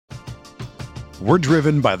We're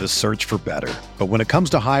driven by the search for better. But when it comes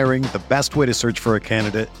to hiring, the best way to search for a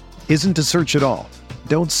candidate isn't to search at all.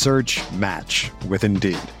 Don't search, match with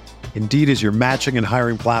Indeed. Indeed is your matching and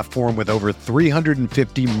hiring platform with over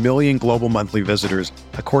 350 million global monthly visitors,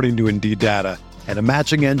 according to Indeed data, and a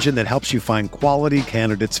matching engine that helps you find quality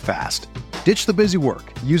candidates fast. Ditch the busy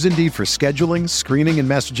work. Use Indeed for scheduling, screening, and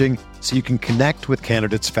messaging so you can connect with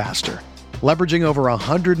candidates faster. Leveraging over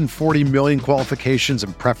 140 million qualifications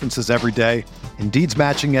and preferences every day, Indeed's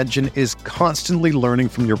matching engine is constantly learning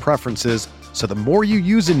from your preferences, so the more you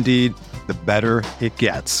use Indeed, the better it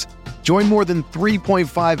gets. Join more than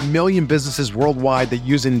 3.5 million businesses worldwide that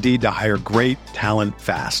use Indeed to hire great talent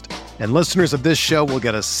fast. And listeners of this show will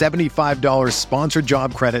get a $75 sponsored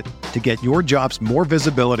job credit to get your jobs more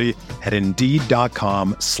visibility at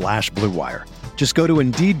Indeed.com/Blue Wire. Just go to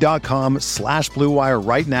Indeed.com/Blue Wire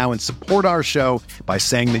right now and support our show by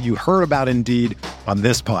saying that you heard about Indeed on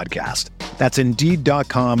this podcast. That's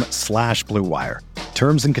Indeed.com/Blue Wire.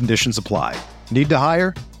 Terms and conditions apply. Need to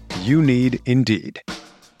hire? You need Indeed.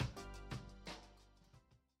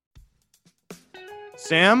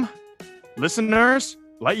 Sam, listeners,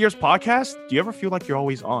 Light Years Podcast, do you ever feel like you're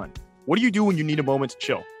always on? What do you do when you need a moment to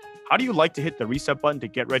chill? How do you like to hit the reset button to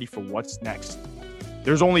get ready for what's next?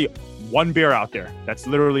 There's only one beer out there that's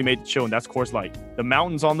literally made to chill, and that's Coors Light. The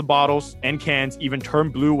mountains on the bottles and cans even turn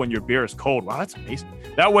blue when your beer is cold. Wow, that's amazing.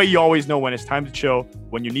 That way you always know when it's time to chill.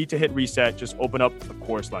 When you need to hit reset, just open up a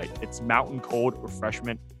Coors Light. It's mountain cold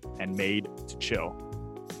refreshment and made to chill.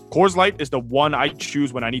 Coors Light is the one I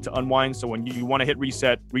choose when I need to unwind. So when you want to hit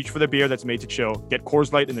reset, reach for the beer that's made to chill. Get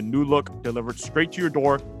Coors Light in the new look, delivered straight to your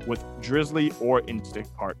door with Drizzly or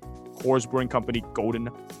Instacart. Coors Brewing Company, Golden,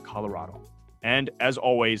 Colorado. And as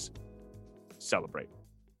always, celebrate.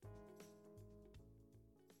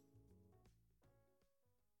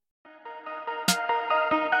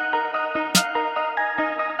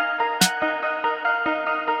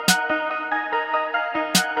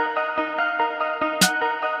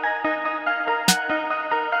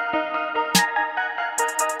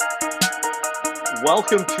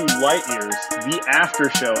 Welcome to Light Years, the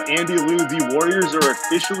after show. Andy Liu, the Warriors are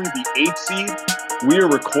officially the 8th seed. We are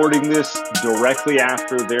recording this directly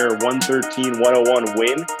after their 113-101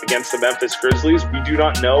 win against the Memphis Grizzlies. We do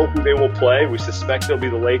not know who they will play. We suspect they'll be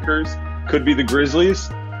the Lakers, could be the Grizzlies.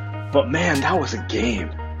 But man, that was a game.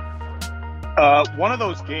 One of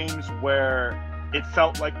those games where it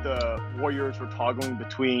felt like the Warriors were toggling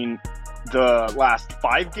between the last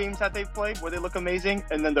 5 games that they've played where they look amazing,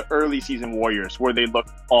 and then the early season Warriors where they look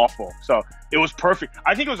awful. So it was perfect.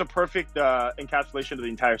 I think it was a perfect encapsulation of the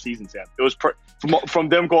entire season, Sam. It was from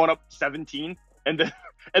them going up 17 and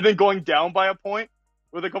then going down by a point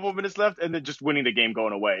with a couple of minutes left, and then just winning the game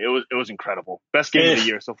going away. It was incredible. Best game of the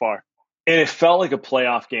year so far. And it felt like a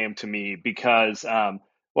playoff game to me because,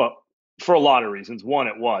 for a lot of reasons. One,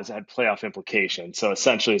 it had playoff implications. So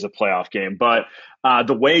essentially it's a playoff game. But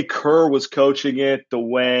the way Kerr was coaching it, the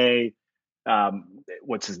way,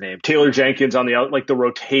 what's his name? Taylor Jenkins on the out, like the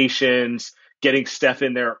rotations, getting Steph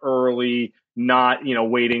in there early, not,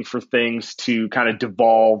 waiting for things to kind of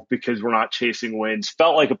devolve because we're not chasing wins.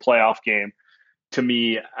 Felt like a playoff game to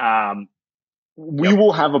me. We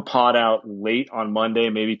will have a pod out late on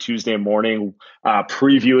Monday, maybe Tuesday morning,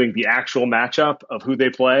 previewing the actual matchup of who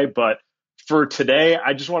they play. But for today,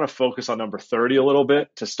 I just want to focus on number 30 a little bit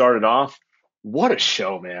to start it off. What a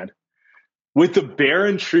show, man. With the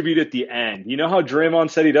Baron tribute at the end. You know how Draymond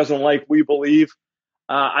said he doesn't like We Believe?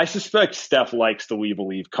 I suspect Steph likes the We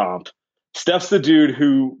Believe comp. Steph's the dude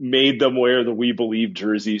who made them wear the We Believe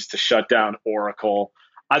jerseys to shut down Oracle.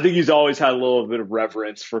 I think he's always had a little bit of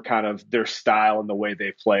reverence for kind of their style and the way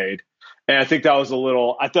they played. And I think that was a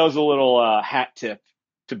little hat tip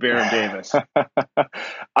to Baron Davis.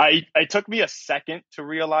 It took me a second to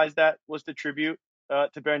realize that was the tribute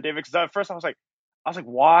to Baron Davis. Because at first I was like,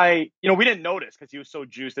 why? We didn't notice because he was so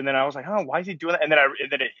juiced. And then I was like, why is he doing that? And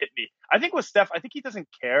then it hit me. I think with Steph, I think he doesn't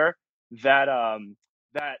care that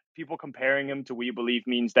that people comparing him to We Believe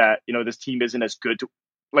means that this team isn't as good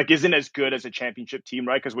as a championship team,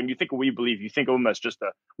 right? Because when you think of We Believe, you think of them as just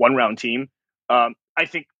a one-round team. I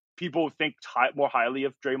think people think more highly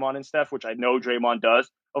of Draymond and Steph, which I know Draymond does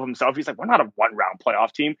of himself. He's like, we're not a one-round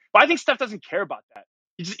playoff team. But I think Steph doesn't care about that.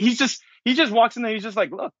 He just walks in there. He's just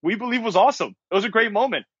like, look, We Believe was awesome. It was a great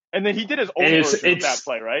moment. And then he did his own version of that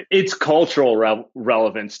play, right? It's cultural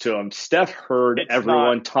relevance to him. Steph heard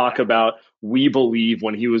everyone talk about We Believe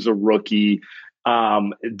when he was a rookie.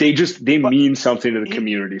 They mean something to the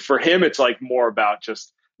community. For him, it's like more about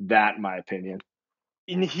just that, in my opinion.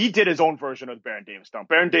 he did his own version of the Baron Davis dunk.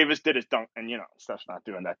 Baron Davis did his dunk, and Steph's not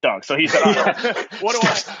doing that dunk. So he said, "What do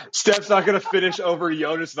I?" Steph's not going to finish over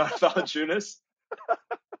Jonas Valanciunas.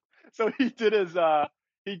 So he did his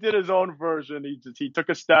own version. He took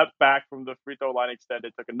a step back from the free throw line,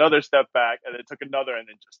 extended, took another step back, and then took another, and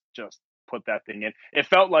then just put that thing in. It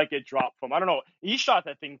felt like it dropped from, I don't know. He shot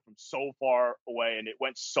that thing from so far away, and it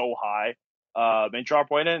went so high. And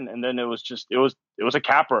dropped right in, and then it was a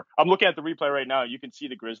capper. I'm looking at the replay right now. You can see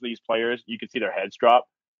the Grizzlies players. You can see their heads drop,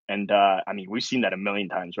 and we've seen that a million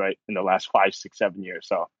times, right, in the last 5, 6, 7 years.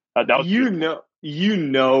 So that was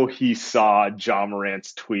he saw Ja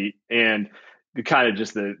Morant's tweet and the kind of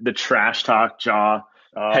just the trash talk Ja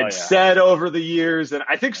had said over the years, and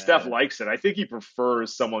I think Steph likes it. I think he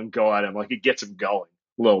prefers someone go at him, like it gets him going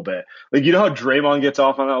a little bit. Like, how Draymond gets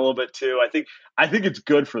off on that a little bit too. I think it's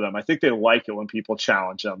good for them. I think they like it when people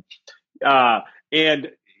challenge them.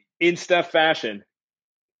 And in Steph fashion,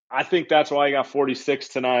 I think that's why he got 46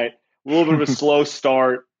 tonight. A little bit of a slow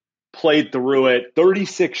start, played through it.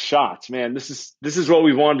 36 shots, man. This is what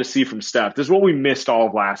we wanted to see from Steph. This is what we missed all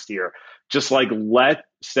of last year. Just like let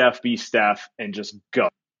Steph be Steph and just go.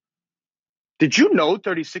 Did you know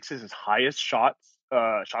 36 is his highest shots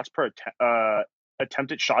per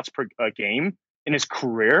attempted shots per game in his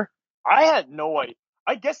career? I had no idea.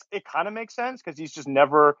 I guess it kind of makes sense because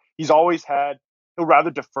he's always had, he'll rather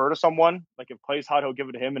defer to someone. Like if Klay's hot, he'll give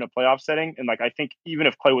it to him in a playoff setting. And like, I think even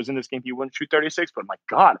if Klay was in this game, he wouldn't shoot 36, but my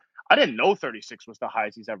God, I didn't know 36 was the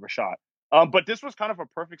highest he's ever shot. But this was kind of a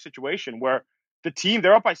perfect situation where the team,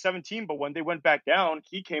 they're up by 17, but when they went back down,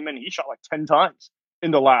 he came in and he shot like 10 times in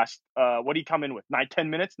the last, what did he come in with? 9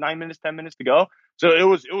 minutes to go. So it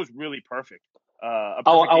was really perfect. I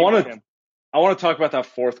want to talk about that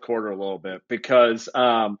fourth quarter a little bit because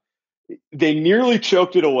they nearly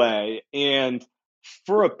choked it away. And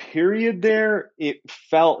for a period there, it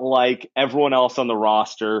felt like everyone else on the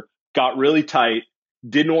roster got really tight,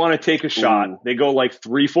 didn't want to take a shot. They go like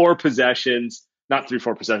 3-4 possessions, not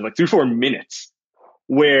 3-4 possessions, like 3-4 minutes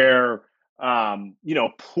where,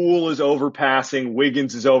 Poole is overpassing,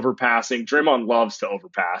 Wiggins is overpassing. Draymond loves to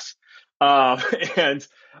overpass. They're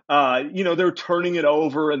turning it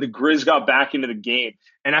over and the Grizz got back into the game.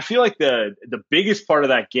 And I feel like the biggest part of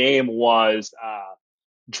that game was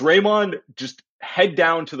Draymond just head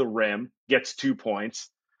down to the rim, gets 2 points.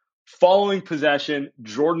 Following possession,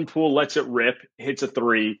 Jordan Poole lets it rip, hits a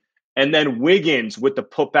 3. And then Wiggins with the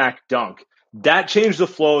putback dunk. That changed the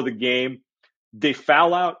flow of the game. They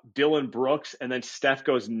foul out Dillon Brooks, and then Steph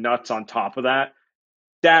goes nuts on top of that.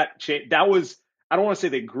 That was, I don't want to say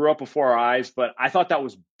they grew up before our eyes, but I thought that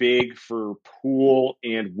was big for Poole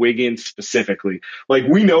and Wiggins specifically. Like,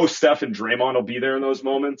 we know Steph and Draymond will be there in those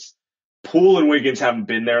moments. Poole and Wiggins haven't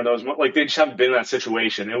been there in those moments. Like, they just haven't been in that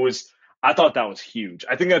situation. I thought that was huge.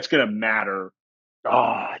 I think that's going to matter. Oh,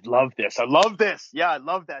 I love this. Yeah, I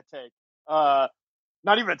love that take. Not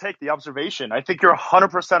even a take, the observation. I think you're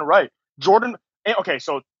 100% right. Jordan, okay,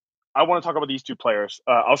 so I want to talk about these two players.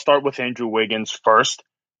 I'll start with Andrew Wiggins first.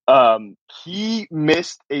 He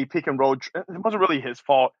missed a pick and roll. It wasn't really his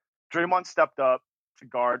fault. Draymond stepped up to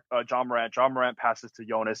guard Ja Morant. Ja Morant passes to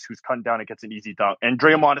Jonas, who's cutting down and gets an easy dunk. And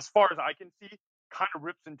Draymond, as far as I can see, kind of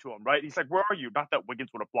rips into him, right? He's like, where are you? Not that Wiggins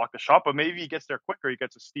would have blocked the shot, but maybe he gets there quicker. He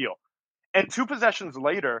gets a steal. And 2 possessions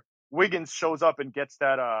later, Wiggins shows up and gets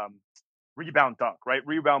that rebound dunk, right?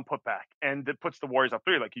 Rebound putback. And it puts the Warriors up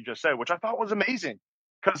 3, like you just said, which I thought was amazing.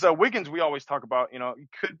 Because Wiggins, we always talk about, he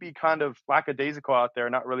could be kind of lackadaisical out there,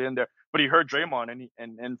 not really in there. But he heard Draymond,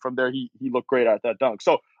 and from there, he looked great at that dunk.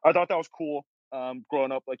 So I thought that was cool.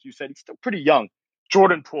 Growing up, like you said, he's still pretty young.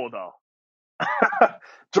 Jordan Poole, though.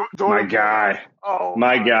 My guy. Oh,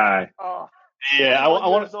 my guy. Oh. Yeah, I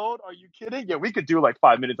want years old? Are you kidding? Yeah, we could do like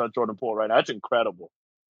 5 minutes on Jordan Poole right now. That's incredible.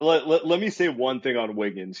 Let me say one thing on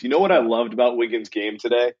Wiggins. You know what I loved about Wiggins' game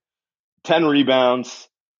today? 10 rebounds,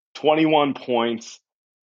 21 points.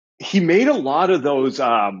 He made a lot of those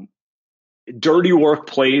dirty work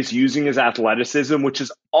plays using his athleticism, which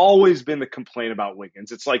has always been the complaint about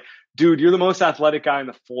Wiggins. It's like, dude, you're the most athletic guy on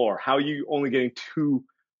the floor. How are you only getting 2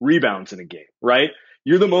 rebounds in a game, right?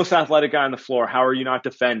 You're the most athletic guy on the floor. How are you not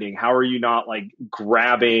defending? How are you not like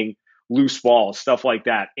grabbing loose balls, stuff like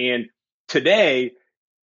that? And today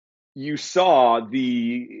you saw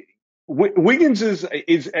Wiggins is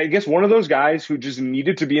I guess one of those guys who just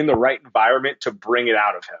needed to be in the right environment to bring it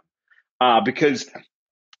out of him. Because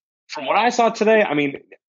from what I saw today, I mean,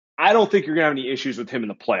 I don't think you're going to have any issues with him in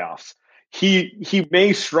the playoffs. He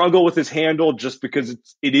may struggle with his handle just because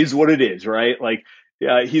it is what it is, right? Like,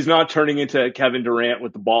 he's not turning into Kevin Durant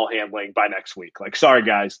with the ball handling by next week. Like, sorry,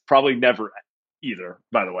 guys, probably never either,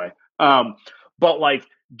 by the way. but like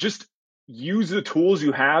just use the tools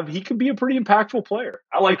you have. He can be a pretty impactful player.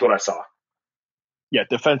 I liked what I saw. Yeah,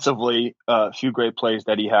 defensively, a few great plays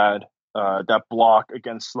that he had. That block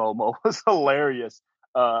against Slow-Mo was hilarious.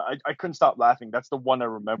 I couldn't stop laughing. That's the one I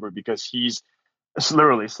remember because it's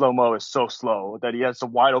literally Slow-Mo is so slow that he has a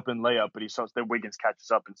wide open layup, but then Wiggins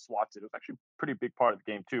catches up and swats it. It was actually a pretty big part of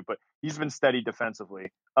the game too, but he's been steady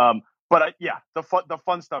defensively. The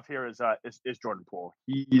fun stuff here is Jordan Poole.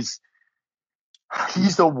 He's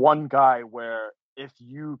the one guy where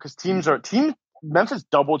because Memphis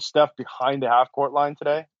doubled Steph behind the half court line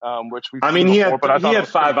today, which we've seen before, but he had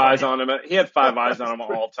 5 eyes on him. He had 5 eyes on him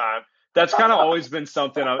all time. That's kind of always been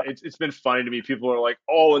something. It's been funny to me. People are like,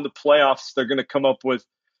 "Oh, in the playoffs, they're going to come up with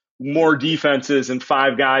more defenses and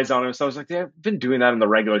 5 guys on him." So I was like, "They've been doing that in the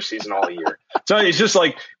regular season all year." So it's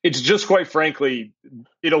just quite frankly,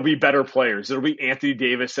 it'll be better players. It'll be Anthony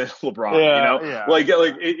Davis and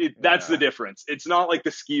LeBron. That's the difference. It's not like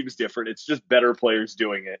the scheme's different. It's just better players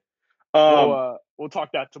doing it. We'll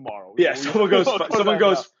talk that tomorrow. Yeah, someone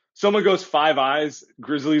goes 5 eyes.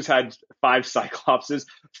 Grizzlies had 5 Cyclopses.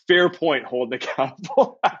 Fair point. Holding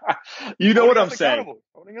accountable. You know what I'm saying?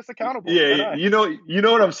 Holding us accountable. Yeah, you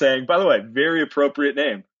know what I'm saying. By the way, very appropriate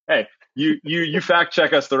name. Hey, you fact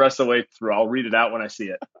check us the rest of the way through. I'll read it out when I see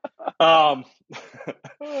it.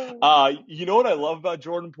 You know what I love about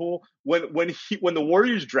Jordan Poole? When the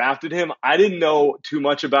Warriors drafted him, I didn't know too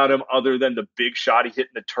much about him other than the big shot he hit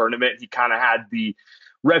in the tournament. He kind of had the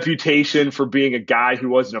reputation for being a guy who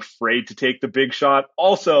wasn't afraid to take the big shot.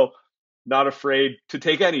 Also, not afraid to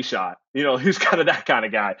take any shot. Who's kind of that kind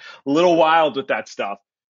of guy. A little wild with that stuff.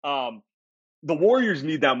 The Warriors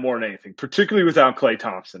need that more than anything, particularly without Klay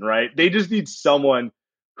Thompson, right? They just need someone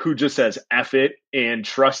who just says F it and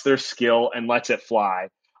trusts their skill and lets it fly.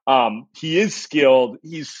 He is skilled.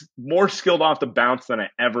 He's more skilled off the bounce than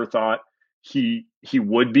I ever thought he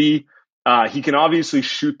would be. He can obviously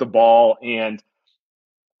shoot the ball, and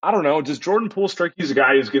I don't know, does Jordan Poole strike you as a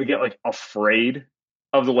guy who's going to get afraid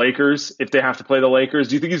of the Lakers if they have to play the Lakers?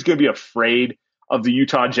 Do you think he's going to be afraid of the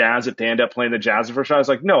Utah Jazz if they end up playing the Jazz the first shot? I was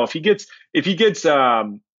like, no, if he gets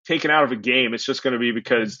taken out of a game, it's just going to be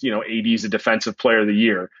because, AD is a defensive player of the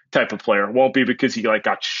year type of player. It won't be because he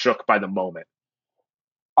got shook by the moment.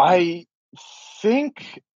 I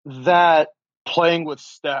think that playing with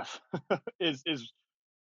Steph is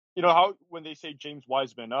how when they say James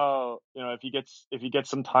Wiseman, if he gets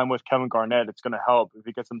some time with Kevin Garnett, it's going to help. If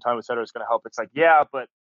he gets some time with Cedric, it's going to help. It's like, yeah, but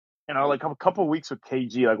a couple of weeks with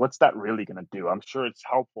KG, what's that really going to do? I'm sure it's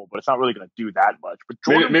helpful, but it's not really going to do that much. But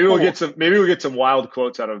maybe we'll get some wild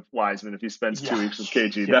quotes out of Wiseman if he spends 2 weeks with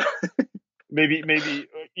KG. Yeah. maybe,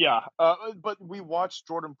 yeah. But we watched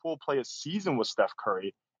Jordan Poole play a season with Steph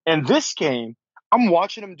Curry, and this game, I'm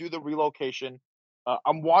watching him do the relocation.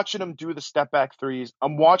 I'm watching him do the step back threes.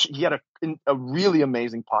 He had a really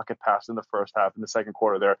amazing pocket pass in the first half, in the second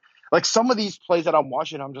quarter there. Some of these plays that I'm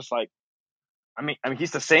watching, I'm just like, I mean,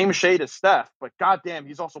 he's the same shade as Steph, but goddamn,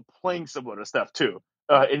 he's also playing similar to Steph too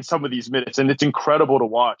in some of these minutes, and it's incredible to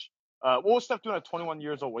watch. What was Steph doing at 21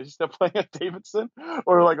 years old? Was he still playing at Davidson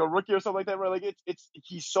or a rookie or something like that? Right?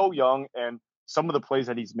 He's so young, and some of the plays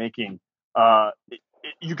that he's making,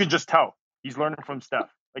 you can just tell he's learning from Steph.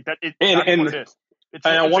 That's what it is. It's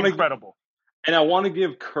incredible. And I want to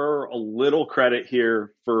give Kerr a little credit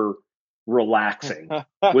here for relaxing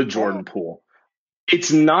with Jordan Poole.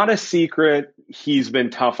 It's not a secret he's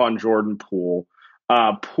been tough on Jordan Poole.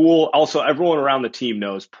 Poole, also everyone around the team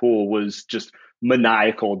knows Poole was just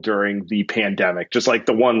maniacal during the pandemic, just like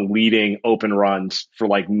the one leading open runs for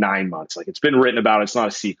 9 months. It's been written about. It's not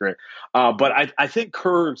a secret. But I think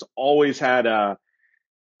Kerr's always had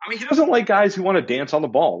he doesn't like guys who want to dance on the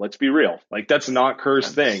ball. Let's be real. That's not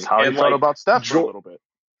Kerr's thing. That's how he thought about Steph for a little bit.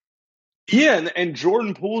 Yeah, and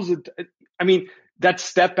Jordan Poole's that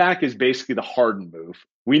step back is basically the Harden move.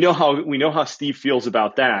 We know how Steve feels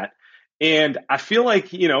about that. And I feel like,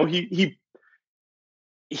 he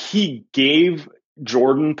gave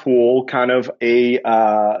Jordan Poole kind of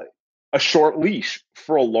a short leash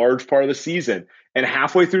for a large part of the season. And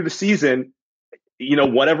halfway through the season,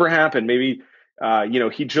 whatever happened, maybe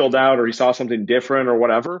he chilled out or he saw something different or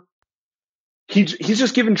whatever. He's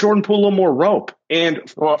just giving Jordan Poole a little more rope. And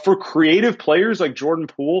for creative players like Jordan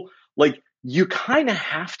Poole, you kind of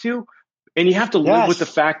have to, and you have to live with the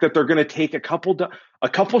fact that they're going to take a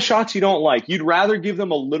couple shots you don't like. You'd rather give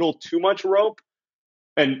them a little too much rope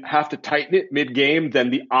and have to tighten it mid-game than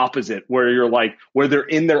the opposite, where where they're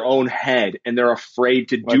in their own head and they're afraid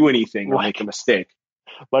to do anything or make a mistake.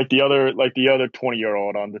 Like the other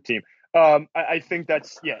 20-year-old on the team. I think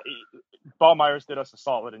that's Bob Myers did us a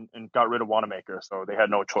solid and got rid of Wanamaker, so they had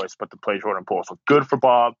no choice but to play Jordan Poole. So good for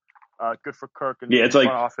Bob, good for Kirk and it's the like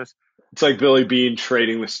front office. It's like Billy Beane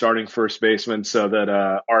trading the starting first baseman so that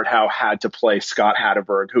Art Howe had to play Scott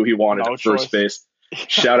Hatterberg, who he wanted at first base.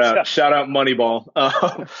 Shout out Moneyball.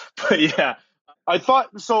 But yeah. I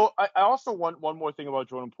thought so. I also want one more thing about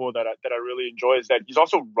Jordan Poole that I really enjoy is that he's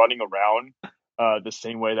also running around the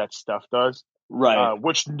same way that Steph does, right?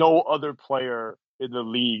 Which no other player in the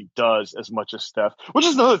league does as much as Steph. Which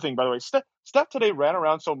is another thing, by the way. Steph today ran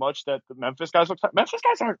around so much that the Memphis guys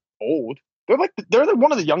aren't old. They're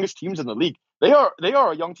one of the youngest teams in the league. They are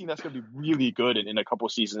a young team that's going to be really good in a couple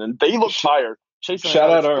of seasons, and they look tired. Chasing shout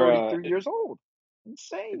out 33 years old.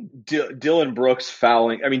 Insane. Dylan Brooks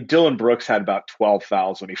fouling. I mean, Dylan Brooks had about 12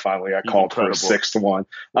 fouls when he finally got called for a 6-1.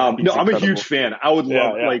 No, I'm a huge fan. I would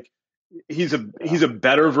love he's a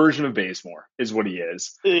better version of Bazemore is what he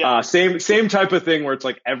is. Yeah. Same type of thing where it's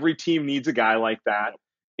like every team needs a guy like that,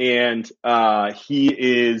 and he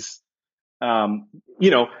is,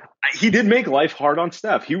 he did make life hard on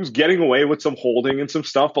Steph. He was getting away with some holding and some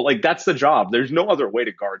stuff, but like that's the job. There's no other way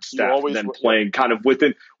to guard Steph than playing kind of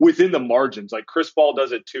within the margins. Like Chris Paul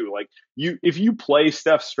does it too. Like if you play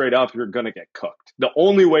Steph straight up, you're gonna get cooked. The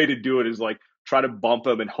only way to do it is like try to bump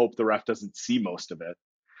him and hope the ref doesn't see most of it.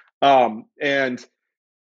 And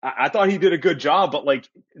I thought he did a good job, but like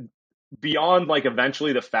beyond like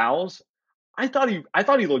eventually the fouls, I thought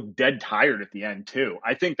he looked dead tired at the end too.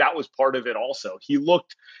 I think that was part of it also.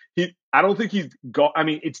 I don't think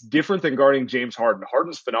it's different than guarding James Harden.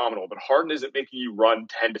 Harden's phenomenal, but Harden isn't making you run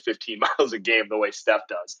 10 to 15 miles a game the way Steph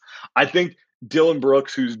does. I think Dylan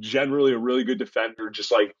Brooks, who's generally a really good defender,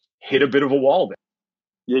 just like hit a bit of a wall there.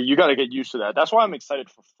 Yeah, you got to get used to that. That's why I'm excited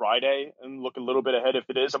for Friday and look a little bit ahead. If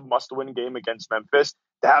it is a must-win game against Memphis,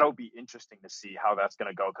 that'll be interesting to see how that's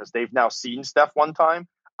going to go because they've now seen Steph one time.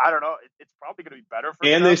 I don't know. It's probably going to be better for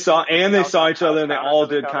them. They saw each other, and they all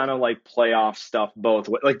did kind of like playoff stuff both.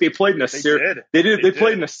 Like they played in a They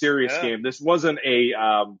played in a serious game. This wasn't a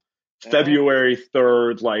February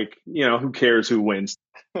 3rd. Like who cares who wins?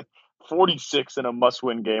 46 in a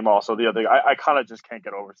must-win game. Also, the other I kind of just can't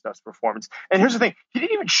get over Steph's performance. And here's the thing: he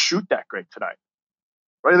didn't even shoot that great tonight,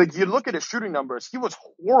 right? Like you look at his shooting numbers, he was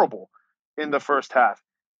horrible in the first half.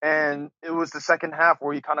 And it was the second half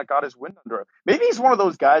where he kind of got his wind under him. Maybe he's one of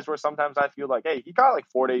those guys where sometimes I feel like, hey, he got like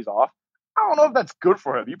 4 days off. I don't know if that's good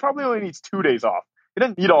for him. He probably only needs 2 days off. He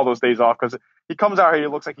didn't need all those days off because he comes out here, he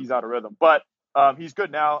looks like he's out of rhythm. But he's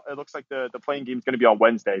good now. It looks like the playing game is going to be on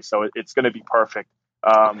Wednesday, so it's going to be perfect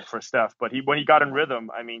for Steph. But when he got in rhythm,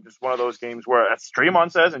 I mean, just one of those games where, as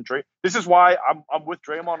Draymond says, this is why I'm with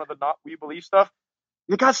Draymond on the not we believe stuff.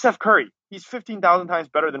 You got Steph Curry. He's 15,000 times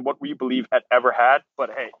better than what we believe had ever had. But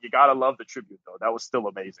hey, you got to love the tribute, though. That was still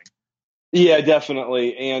amazing. Yeah,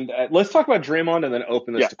 definitely. And let's talk about Draymond and then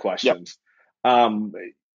open this to questions.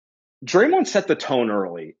 Draymond set the tone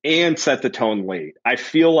early and set the tone late. I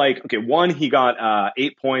feel like, he got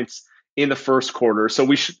 8 points in the first quarter. So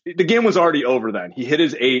the game was already over then. He hit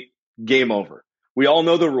his 8, game over. We all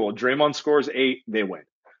know the rule. Draymond scores 8, they win.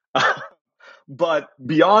 But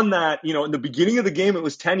beyond that, in the beginning of the game, it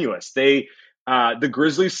was tenuous. The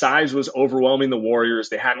Grizzlies' size was overwhelming the Warriors.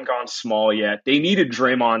 They hadn't gone small yet. They needed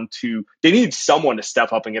someone to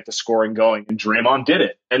step up and get the scoring going, and Draymond did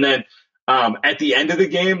it. And then at the end of the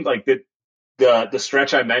game, like the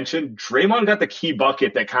stretch I mentioned, Draymond got the key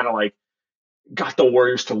bucket that kind of like got the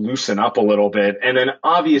Warriors to loosen up a little bit. And then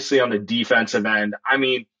obviously on the defensive end, I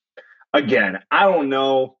mean, again, I don't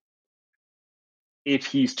know if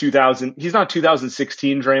he's not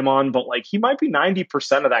 2016 Draymond, but like he might be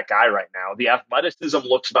 90% of that guy right now. The athleticism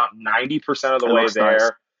looks about 90% of the way there.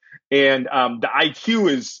 Nice. And the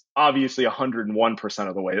IQ is obviously 101%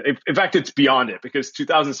 of the way. In fact, it's beyond it because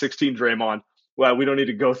 2016 Draymond, well, we don't need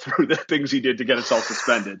to go through the things he did to get himself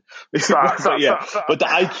suspended. but the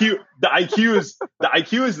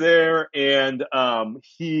IQ is there, and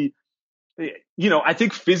I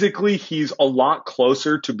think physically he's a lot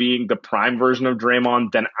closer to being the prime version of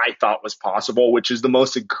Draymond than I thought was possible, which is the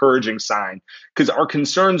most encouraging sign because our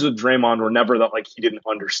concerns with Draymond were never that like he didn't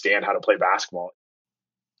understand how to play basketball.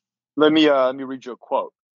 Let me read you a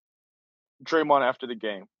quote. Draymond after the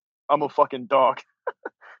game. I'm a fucking dog.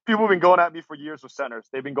 People have been going at me for years with centers.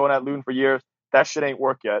 They've been going at Loon for years. That shit ain't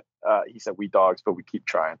work yet. He said, we dogs, but we keep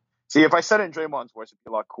trying. See, if I said it in Draymond's voice, it'd be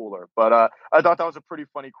a lot cooler. But I thought that was a pretty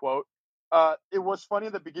funny quote. It was funny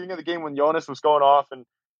at the beginning of the game when Jonas was going off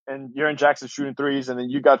and Jaren Jackson shooting threes, and then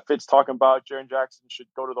you got Fitz talking about Jaren Jackson should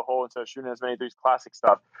go to the hole instead of shooting as many threes, classic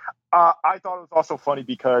stuff. I thought it was also funny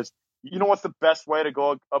because you know what's the best way to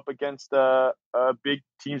go up against big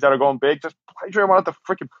teams that are going big? Just play Draymond at the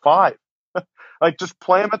freaking 5. Like, just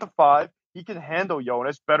play him at the 5. He can handle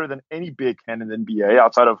Jonas better than any big can in the NBA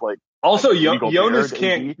outside of Also, Rudy Jonas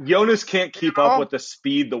Gobert, can't keep up with the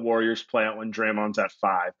speed the Warriors play at when Draymond's at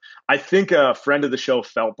 5. I think a friend of the show,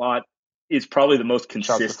 Feltbot, is probably the most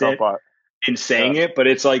consistent in saying it, but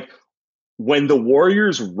it's like when the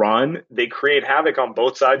Warriors run, they create havoc on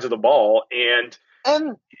both sides of the ball, and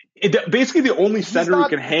basically the only center who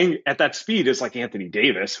can hang at that speed is like Anthony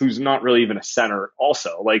Davis, who's not really even a center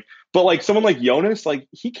also. But someone like Jonas,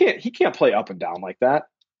 he can't play up and down like that.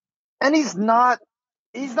 And he's not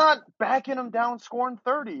backing him down scoring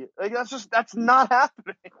 30. That's not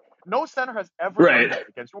happening. No center has ever done that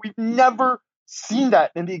against. We've never seen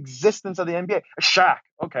that in the existence of the NBA. Shaq,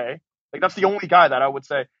 okay. That's the only guy that I would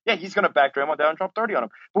say, yeah, he's going to back Draymond down and drop 30 on him.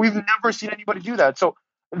 But we've never seen anybody do that. So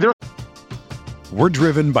We're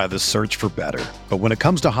driven by the search for better. But when it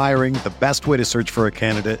comes to hiring, the best way to search for a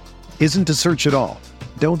candidate isn't to search at all.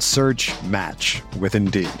 Don't search, match with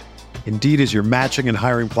Indeed. Indeed is your matching and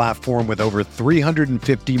hiring platform with over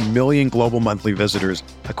 350 million global monthly visitors,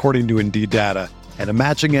 according to Indeed data, and a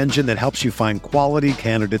matching engine that helps you find quality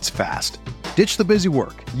candidates fast. Ditch the busy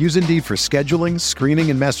work. Use Indeed for scheduling,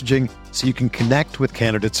 screening, and messaging so you can connect with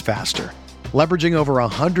candidates faster. Leveraging over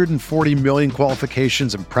 140 million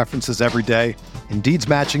qualifications and preferences every day, Indeed's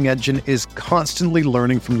matching engine is constantly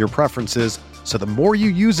learning from your preferences, so the more you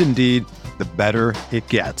use Indeed, the better it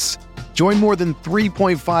gets. Join more than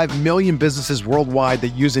 3.5 million businesses worldwide that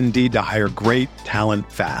use Indeed to hire great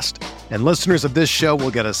talent fast. And listeners of this show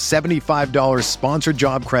will get a $75 sponsored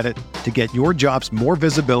job credit to get your jobs more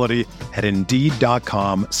visibility at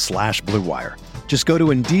Indeed.com/Blue Wire. Just go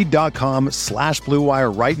to Indeed.com/Blue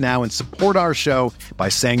Wire right now and support our show by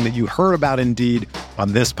saying that you heard about Indeed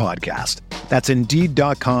on this podcast. That's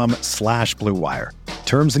Indeed.com/Blue Wire.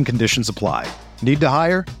 Terms and conditions apply. Need to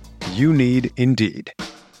hire? You need Indeed.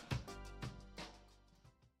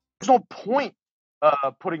 There's no point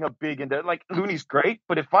putting a big in there. Looney's great,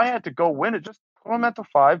 but if I had to go win it, just put him at the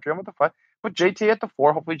 5, Draymond at the 5, put JT at the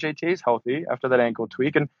 4. Hopefully JT is healthy after that ankle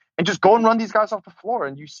tweak, and just go and run these guys off the floor,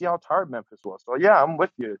 and you see how tired Memphis was. So yeah, I'm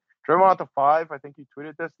with you. Draymond at the 5. I think you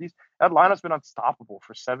tweeted this. That lineup's been unstoppable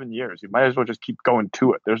for 7 years. You might as well just keep going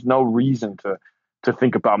to it. There's no reason to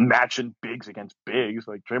think about matching bigs against bigs.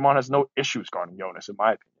 Draymond has no issues guarding Jonas, in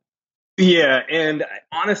my opinion. Yeah, and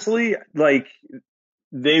honestly, they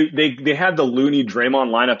had the Looney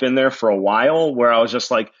Draymond lineup in there for a while where I was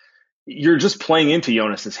just like, you're just playing into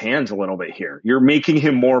Jonas's hands a little bit here. You're making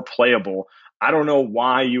him more playable. I don't know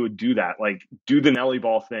why you would do that. Do the Nelly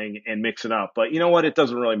ball thing and mix it up. But you know what? It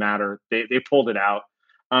doesn't really matter. They pulled it out.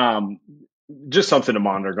 Just something to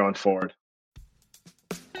monitor going forward.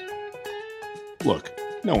 Look,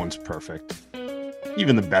 no one's perfect.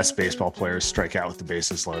 Even the best baseball players strike out with the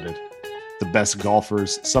bases loaded. The best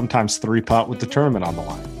golfers sometimes 3-putt with the tournament on the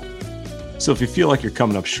line. So if you feel like you're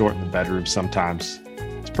coming up short in the bedroom sometimes,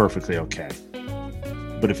 it's perfectly okay.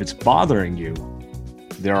 But if it's bothering you,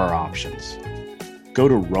 there are options. Go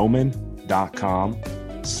to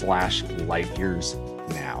Roman.com/lightyears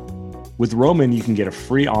now. With Roman, you can get a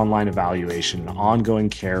free online evaluation and ongoing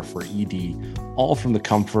care for ED, all from the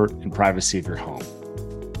comfort and privacy of your home.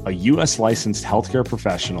 A U.S. licensed healthcare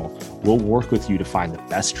professional will work with you to find the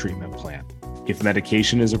best treatment plan. If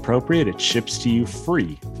medication is appropriate, it ships to you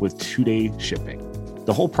free with 2-day shipping.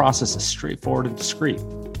 The whole process is straightforward and discreet.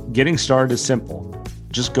 Getting started is simple.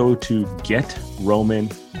 Just go to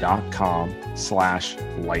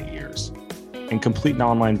getroman.com/lightyears and complete an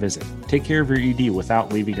online visit. Take care of your ED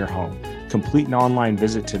without leaving your home. Complete an online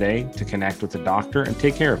visit today to connect with a doctor and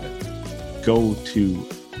take care of it. Go to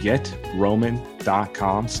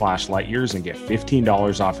getroman.com/lightyears and get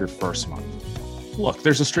 $15 off your first month. Look,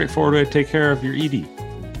 there's a straightforward way to take care of your ED.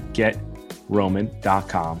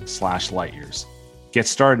 Getroman.com/lightyears. Get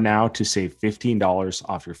started now to save $15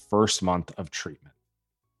 off your first month of treatment.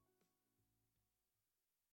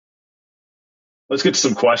 Let's get to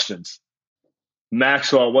some questions.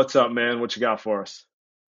 Maxwell, what's up, man? What you got for us?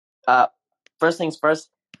 First things first,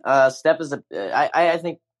 Steph is I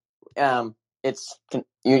think it's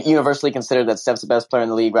universally considered that Steph's the best player in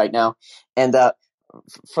the league right now. And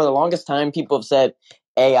for the longest time, people have said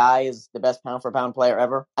AI is the best pound-for-pound player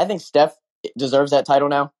ever. I think Steph deserves that title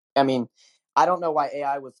now. I mean, I don't know why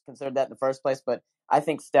AI was considered that in the first place, but I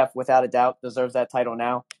think Steph, without a doubt, deserves that title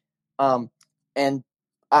now. And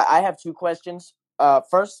I have two questions.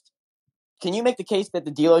 First, can you make the case that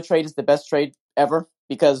the D'Lo trade is the best trade ever?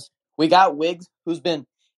 Because we got Wiggs, who's been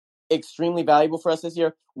extremely valuable for us this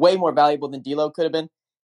year, way more valuable than D'Lo could have been.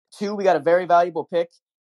 2, we got a very valuable pick.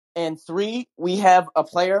 And 3, we have a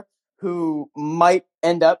player who might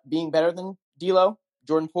end up being better than D'Lo,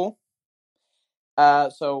 Jordan Poole.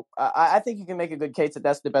 So I think you can make a good case that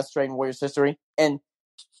that's the best trade in Warriors history. And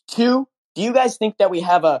 2, do you guys think that we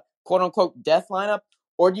have a quote-unquote death lineup,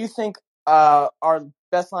 or do you think our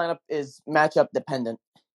best lineup is matchup dependent?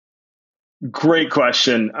 Great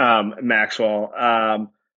question, Maxwell.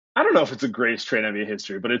 I don't know if it's the greatest trade in NBA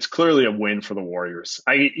history, but it's clearly a win for the Warriors.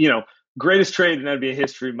 Greatest trade in NBA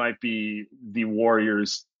history might be the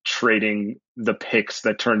Warriors trading the picks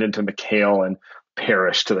that turned into McHale and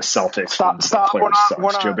Parrish to the Celtics. Stop. We're not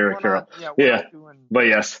but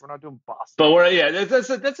yes, we're not doing Boston. But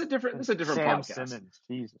that's a different Sam podcast. Simmons,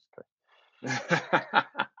 Jesus Christ.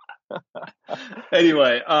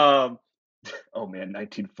 Anyway, oh man,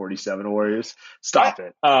 1947 Warriors. Stop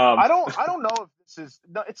it. I don't know if this is.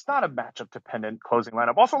 No, it's not a matchup dependent closing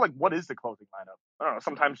lineup. Also, like, what is the closing lineup? I don't know.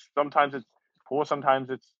 Sometimes it's Poole. Sometimes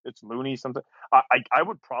it's Looney. Sometimes I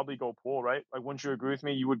would probably go Poole, right? Like, wouldn't you agree with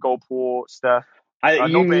me? You would go Poole, Steph.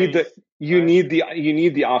 You need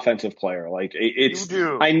the offensive player. Like it's.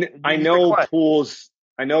 You do. I know Poole's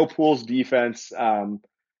defense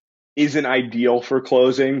isn't ideal for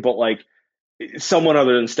closing, but like someone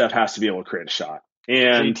other than Steph has to be able to create a shot.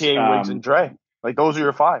 And JTA, Wiggs, and Dre. Like, those are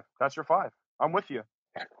your 5. That's your 5. I'm with you.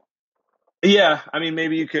 Yeah, I mean,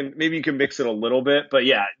 maybe you can mix it a little bit, but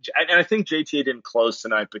yeah, and I think JTA didn't close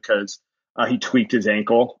tonight because he tweaked his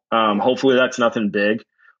ankle. Hopefully that's nothing big,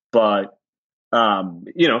 but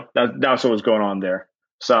that's what was going on there.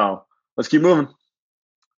 So let's keep moving.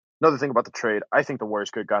 Another thing about the trade, I think the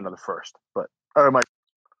Warriors could have gotten another first, but all right, Mike.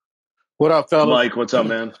 What up, fellas? Mike, what's up,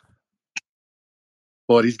 man?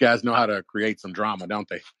 Boy, these guys know how to create some drama, don't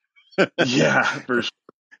they? Yeah, for sure.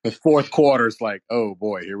 The fourth quarter is like, oh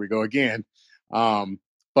boy, here we go again.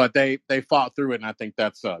 But they fought through it, and I think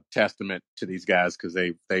that's a testament to these guys because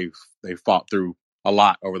they fought through a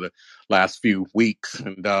lot over the last few weeks,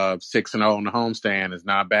 and 6-0 on the homestand is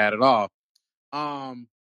not bad at all.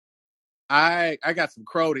 I got some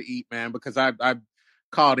crow to eat, man, because I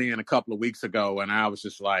called in a couple of weeks ago, and I was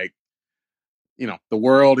just like, the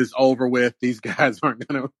world is over with. These guys aren't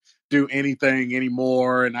going to do anything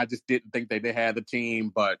anymore, and I just didn't think they had the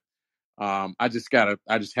team. But I just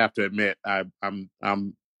have to admit, I'm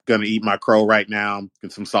going to eat my crow right now,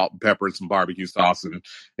 get some salt and pepper and some barbecue sauce, and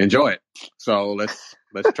enjoy it. So let's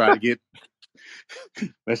try to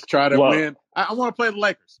win. I want to play the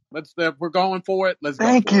Lakers. We're going for it. Let's go.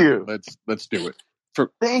 Thank you. Let's do it.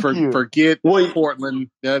 Forget Portland.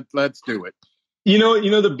 Let's do it. You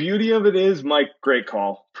know the beauty of it is, Mike, great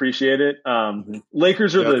call. Appreciate it.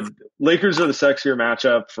 Lakers are the sexier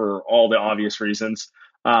matchup for all the obvious reasons.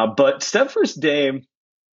 But Steph versus Dame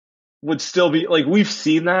would still be like, we've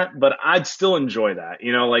seen that, but I'd still enjoy that.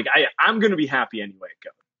 I'm going to be happy anyway it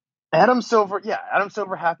goes. Adam Silver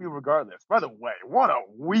happy regardless. By the way, what a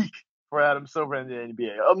week for Adam Silver in the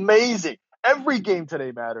NBA. Amazing. Every game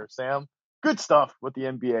today matters, Sam. Good stuff with the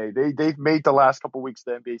NBA. They've made the last couple of weeks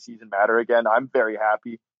of the NBA season matter again. I'm very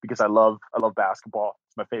happy because I love basketball.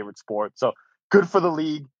 It's my favorite sport. So good for the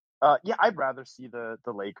league. I'd rather see the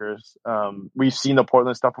Lakers. We've seen the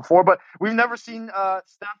Portland stuff before, but we've never seen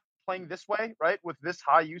Steph playing this way, right? With this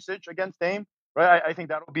high usage against Dame, right? I think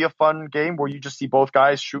that'll be a fun game where you just see both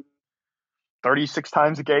guys shoot 36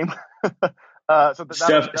 times a game.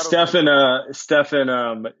 Steph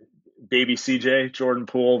and baby CJ, Jordan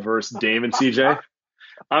Poole versus Dame and CJ.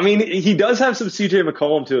 I mean, he does have some CJ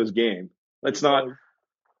McCollum to his game. Let's not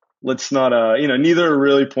neither are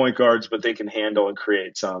really point guards, but they can handle and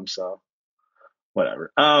create some, so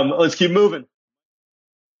whatever. Let's keep moving.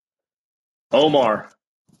 Omar.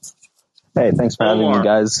 Hey, thanks for having me,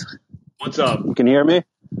 guys. What's up? You can hear me?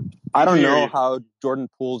 I don't know how Jordan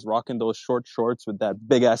Poole's rocking those short shorts with that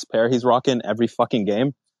big ass pair he's rocking every fucking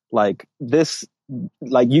game. Like this,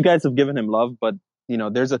 you guys have given him love, but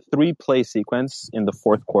there's a 3-play sequence in the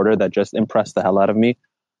fourth quarter that just impressed the hell out of me.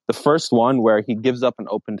 The first one where he gives up an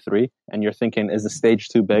open 3 and you're thinking, is the stage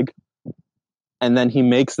too big? And then he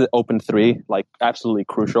makes the open 3, absolutely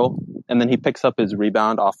crucial. And then he picks up his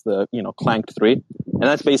rebound off the, clanked 3. And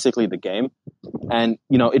that's basically the game. And,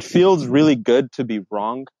 it feels really good to be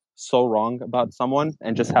so wrong about someone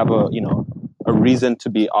and just have a reason to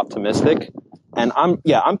be optimistic. And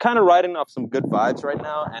I'm kind of riding off some good vibes right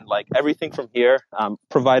now. And everything from here,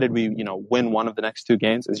 provided we, win one of the next 2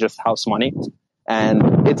 games, is just house money.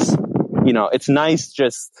 And it's nice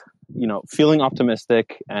just, feeling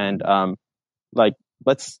optimistic and,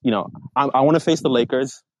 let's, I want to face the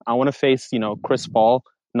Lakers. I want to face, Chris Paul,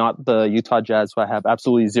 not the Utah Jazz, who I have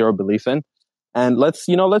absolutely zero belief in. And let's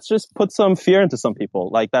just put some fear into some people.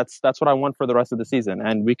 That's what I want for the rest of the season.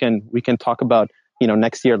 And we can talk about,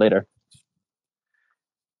 next year later.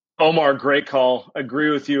 Omar, great call.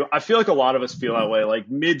 Agree with you. I feel like a lot of us feel that way. Like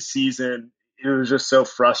mid-season, it was just so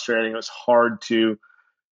frustrating. It was hard to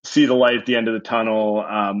see the light at the end of the tunnel.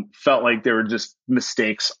 Felt like there were just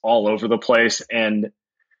mistakes all over the place. And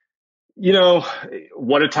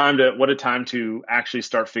what a time to actually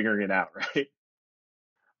start figuring it out, right?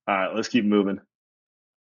 All right, let's keep moving.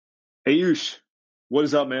 Hey, Yush, what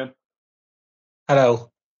is up, man?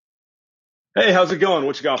 Hello. Hey, how's it going?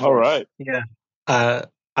 What you got for All us? right. Yeah.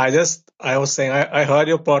 I was saying, I heard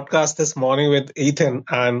your podcast this morning with Ethan,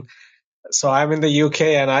 and so I'm in the UK,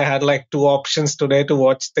 and I had like two options today to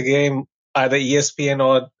watch the game, either ESPN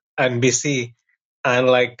or NBC, and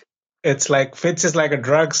like it's like Fitz is like a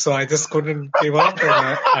drug, so I just couldn't give up, and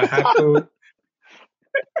I had to.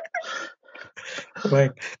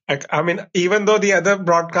 I mean, even though the other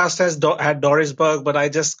broadcasters had Doris Berg, but I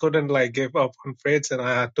just couldn't like give up on Fitz, and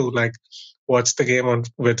I had to like watch the game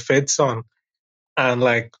with Fitz on. And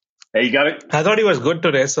like, hey, I thought he was good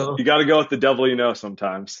today, so you got to go with the devil you know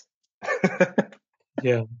sometimes.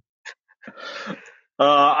 yeah.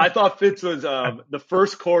 I thought Fitz was the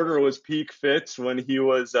first quarter was peak Fitz when he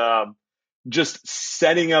was just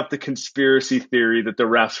setting up the conspiracy theory that the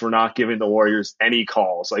refs were not giving the Warriors any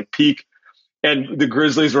calls, like peak. And the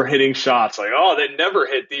Grizzlies were hitting shots like, oh, they never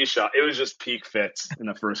hit these shots. It was just peak Fitz in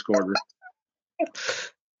the first quarter.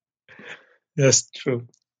 That's true.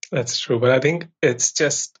 That's true. But I think it's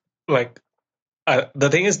just like the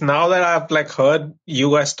thing is, now that I've like heard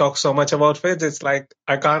you guys talk so much about Fitz, it's like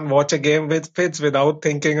I can't watch a game with Fitz without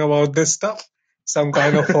thinking about this stuff. So I'm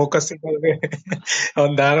kind of focusing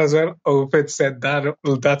on that as well. Oh, Fitz said that.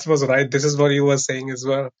 Well, that was right. This is what you were saying as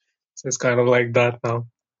well. So it's kind of like that now.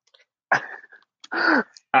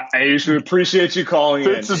 I should appreciate you calling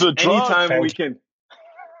Fitz in. Is a drug.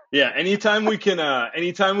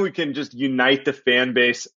 Anytime we can just unite the fan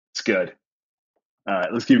base, it's good. All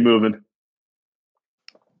right, let's keep moving.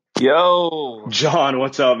 Yo, John,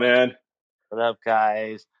 what's up, man? What up,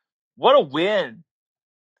 guys? What a win!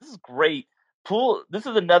 This is great. Poole, this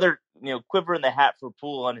is another quiver in the hat for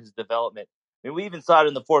Poole on his development. I mean, we even saw it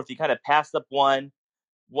in the fourth. He kind of passed up 1-3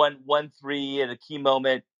 at a key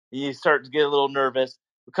moment. And you start to get a little nervous.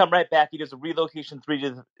 We come right back. He does a relocation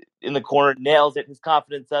 3 in the corner, nails it. His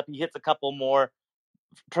confidence up. He hits a couple more.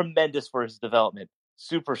 Tremendous for his development.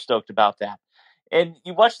 Super stoked about that. And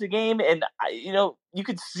you watch the game, and you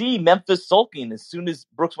could see Memphis sulking as soon as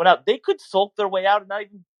Brooks went out. They could sulk their way out and not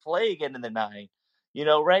even play again in the 9.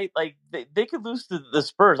 Right? Like they could lose to the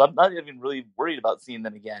Spurs. I'm not even really worried about seeing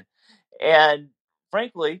them again. And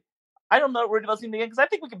frankly, I'm not worried about seeing them again because I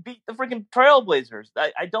think we can beat the freaking Trailblazers.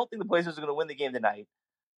 I don't think the Blazers are going to win the game tonight.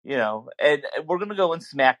 And we're going to go and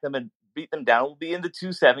smack them and beat them down. We'll be in the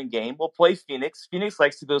 2-7 game. We'll play Phoenix. Phoenix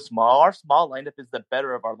likes to go small. Our small lineup is the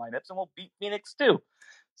better of our lineups, and we'll beat Phoenix too.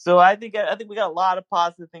 So I think we got a lot of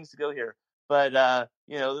positive things to go here. But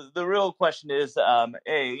the real question is,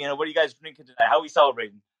 hey, what are you guys drinking tonight? How are we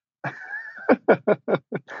celebrating?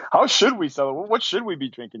 How should we celebrate? What should we be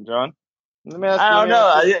drinking, John? I don't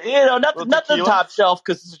know. Nothing top shelf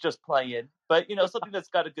because this is just playing. But something that's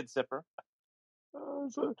got a good sipper. I'm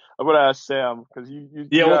gonna ask Sam because you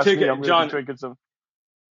we'll take me, it. I'm John, be drinking some.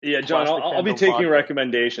 Yeah, John, I'll be taking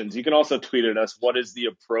recommendations. You can also tweet at us what is the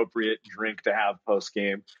appropriate drink to have post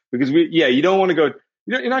game because you don't want to go.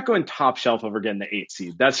 You're not going top shelf over getting the 8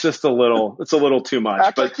 seed. That's just a little too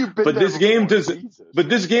much. This game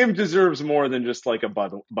deserves more than just like a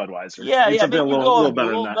Budweiser. Yeah, something a little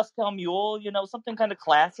better than that. Moscow Mule, something kind of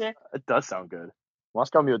classic. It does sound good.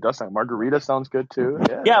 Moscow Mule does sound. Margarita sounds good too.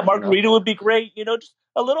 Yeah, margarita would be great. Just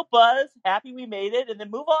a little buzz, happy we made it, and then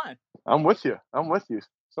move on. I'm with you.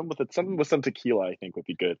 Something with some tequila, I think, would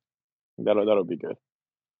be good. That'll be good.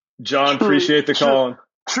 John, appreciate the call.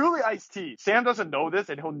 Truly iced tea. Sam doesn't know this,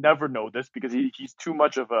 and he'll never know this because he's too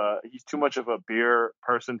much of a beer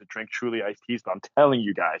person to drink Truly iced teas. But I'm telling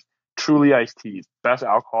you guys, Truly iced teas, best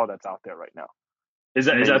alcohol that's out there right now. Is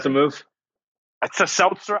that the move? It's a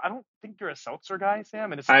seltzer. I don't think you're a seltzer guy,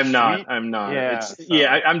 Sam. And it's I'm sweet. not.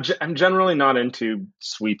 Yeah, I'm generally not into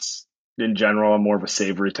sweets in general. I'm more of a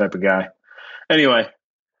savory type of guy. Anyway, is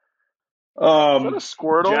that a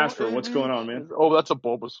Squirtle? Jasper, what's going on, man? Oh, that's a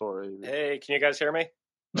Bulbasaur. Hey, can you guys hear me?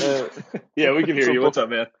 Yeah, we can hear you. What's up,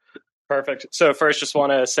 man? Perfect. So first, just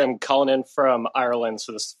want to say I'm calling in from Ireland.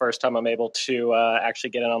 So this is the first time I'm able to actually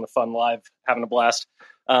get in on the fun live, having a blast.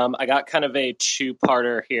 I got kind of a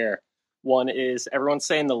two-parter here. One is everyone's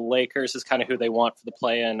saying the Lakers is kind of who they want for the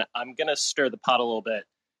play-in. I'm going to stir the pot a little bit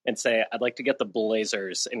and say I'd like to get the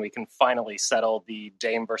Blazers, and we can finally settle the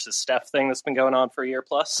Dame versus Steph thing that's been going on for a year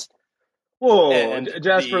plus. Whoa, And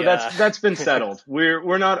Jasper, that's been settled.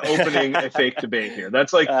 We're not opening a fake debate here.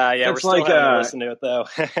 That's like we're that's still like having to listen to it though.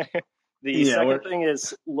 The Yeah, second thing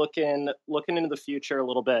is looking into the future a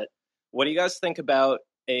little bit. What do you guys think about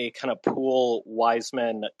a kind of Poole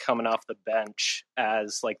Wiseman coming off the bench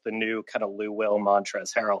as like the new kind of Lou Will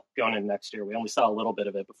Montrezl Harrell going in next year? We only saw a little bit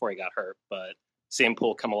of it before he got hurt, but seeing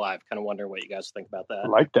Poole come alive, kind of wondering what you guys think about that. I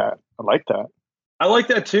like that. I like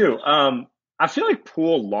that too. I feel like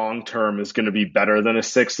Poole long term is going to be better than a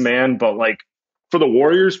sixth man, but like for the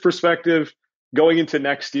Warriors' perspective, going into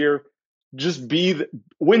next year, just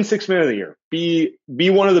win sixth man of the year, be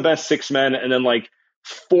one of the best six men, and then like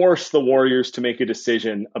force the Warriors to make a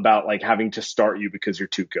decision about like having to start you because you're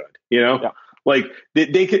too good. You know, like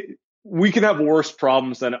they could. We can have worse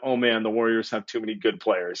problems than, oh man, the Warriors have too many good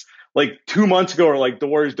players. Like 2 months ago, or like the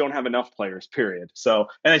Warriors don't have enough players, period. So,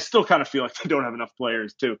 and I still kind of feel like they don't have enough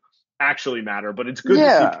players to actually matter, but it's good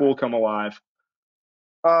to see Poole come alive.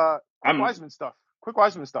 Quick Wiseman stuff,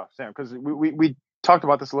 Sam, because we talked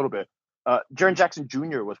about this a little bit. Jaren Jackson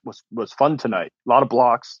Jr. was fun tonight. A lot of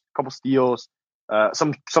blocks, a couple steals,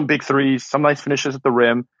 some big threes, some nice finishes at the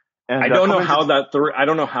rim. And I don't know how that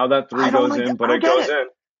three goes in, but it goes in.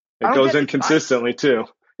 It goes in consistently too.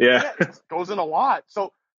 Yeah. It goes in a lot.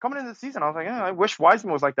 So coming into the season, I was like, I wish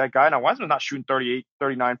Wiseman was like that guy. Now, Wiseman's not shooting 38,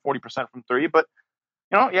 39, 40% from three, but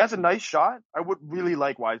he has a nice shot. I would really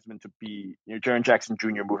like Wiseman to be Jaren Jackson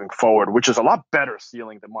Jr. moving forward, which is a lot better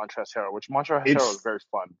ceiling than Montrezl Harrell, which Montrezl Harrell is very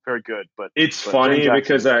fun, very good. But it's funny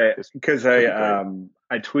because I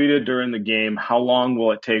tweeted during the game, how long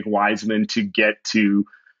will it take Wiseman to get to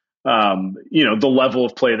the level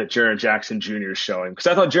of play that Jaren Jackson Jr. is showing? Because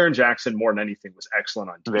I thought Jaren Jackson, more than anything, was excellent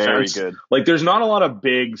on defense. Very good. Like, there's not a lot of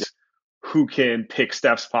bigs who can pick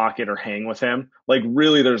Steph's pocket or hang with him. Like,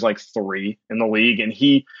 really, there's like 3 in the league, and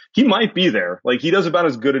he might be there. Like, he does about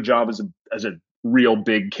as good a job as a real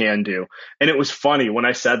big can do. And it was funny when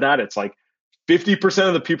I said that. It's like 50%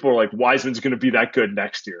 of the people are like, Wiseman's going to be that good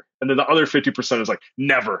next year. And then the other 50% is like,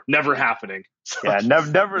 never happening. So,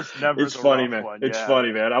 never. It's funny, man. It's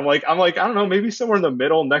funny, man. I'm like, I don't know, maybe somewhere in the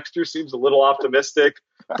middle. Next year seems a little optimistic,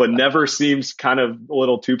 but never seems kind of a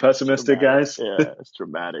little too pessimistic, guys. Yeah, it's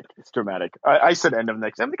dramatic. I said end of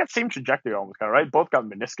next. I mean, they got same trajectory almost, kind of, right? Both got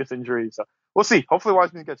meniscus injuries. So we'll see. Hopefully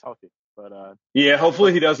Wiseman gets healthy. But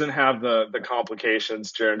hopefully he doesn't have the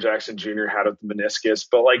complications Jaren Jackson Jr. had of the meniscus.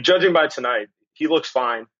 But like, judging by tonight, he looks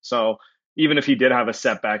fine. So even if he did have a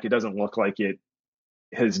setback, it doesn't look like it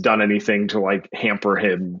has done anything to like hamper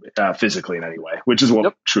him physically in any way, which is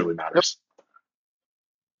what truly matters.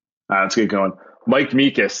 Let's get going. Mike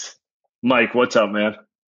Meekus. Mike, what's up, man?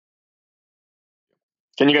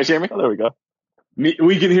 Can you guys hear me? Oh, there we go.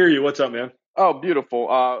 We can hear you. What's up, man? Oh, beautiful.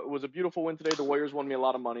 It was a beautiful win today. The Warriors won me a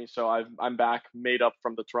lot of money, so I'm back, made up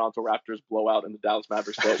from the Toronto Raptors blowout and the Dallas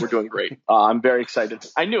Mavericks blowout. We're doing great. I'm very excited.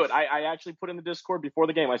 I knew it. I actually put in the Discord before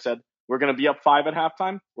the game. I said, we're going to be up 5 at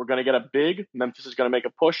halftime. We're going to get a big. Memphis is going to make a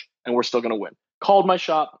push, and we're still going to win. Called my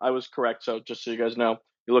shot. I was correct. So just so you guys know,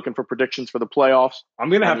 you're looking for predictions for the playoffs. I'm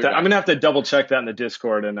gonna have to double check that in the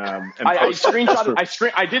Discord and I screenshot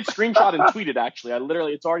it. I did screenshot and tweet it. Actually,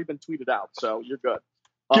 it's already been tweeted out. So you're good.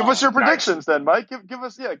 Give us your predictions then, Mike. Give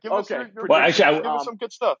us your give us some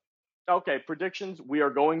good stuff. Okay, predictions. We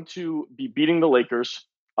are going to be beating the Lakers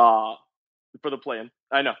for the play-in.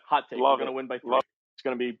 I know, hot take. We're going to win by 3. It's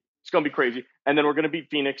going to be crazy. And then we're going to beat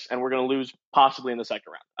Phoenix, and we're going to lose possibly in the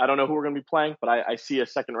second round. I don't know who we're going to be playing, but I see a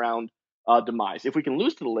second round demise. If we can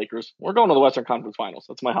lose to the Lakers, we're going to the Western Conference Finals.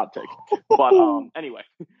 That's my hot take. But anyway,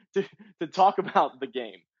 to talk about the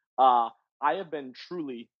game, I have been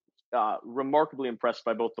truly remarkably impressed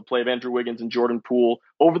by both the play of Andrew Wiggins and Jordan Poole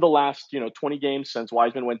over the last 20 games since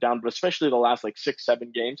Wiseman went down, but especially the last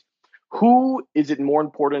 6-7 games. Who is it more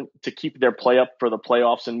important to keep their play up for the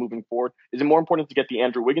playoffs and moving forward? Is it more important to get the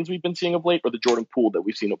Andrew Wiggins we've been seeing of late or the Jordan Poole that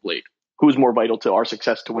we've seen of late? Who's more vital to our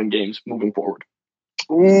success to win games moving forward?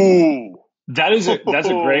 Ooh, that's a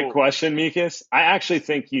great question, Meekus. I actually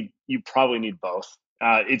think you probably need both.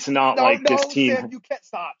 It's not this team. Sam, you can't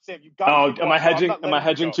stop. Sam, you got. Am I hedging? Am I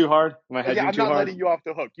hedging too hard? Am I hedging too hard? I'm not letting you off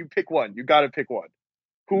the hook. You pick one. You got to pick one.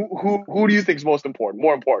 Who do you think is most important?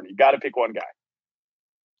 More important. You got to pick one guy.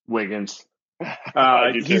 Wiggins.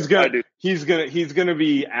 He's gonna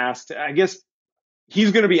be asked. I guess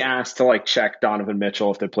he's gonna be asked to check Donovan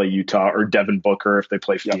Mitchell if they play Utah or Devin Booker if they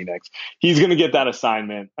play Phoenix. He's gonna get that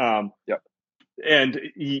assignment. And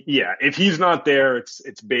if he's not there,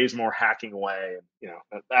 it's Bazemore hacking away.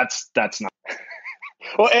 That's not.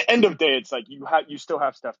 Well, at end of day, it's you still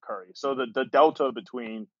have Steph Curry. So the delta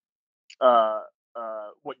between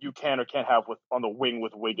what you can or can't have with on the wing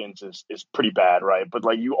with Wiggins is pretty bad, right? But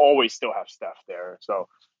like you always still have Steph there, so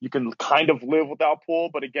you can kind of live without Poole.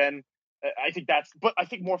 But again, I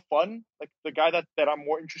think more fun. Like the guy that I'm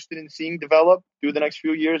more interested in seeing develop through the next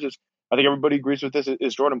few years is, I think everybody agrees with this,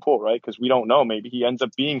 is Jordan Poole, right? Because we don't know, maybe he ends up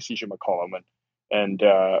being CJ McCollum and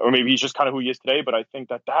or maybe he's just kind of who he is today. But I think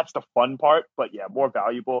that's the fun part. But yeah, more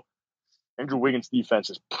valuable. Andrew Wiggins' defense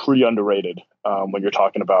is pretty underrated when you're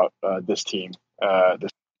talking about this team.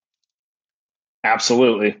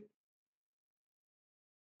 Absolutely.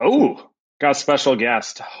 Oh, got a special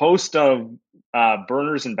guest, host of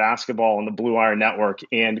Burners and Basketball on the Blue Wire Network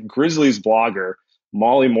and Grizzlies blogger,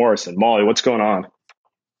 Molly Morrison. Molly, what's going on?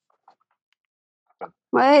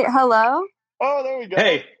 Wait, hello? Oh, there we go.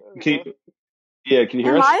 Hey, can you hear us?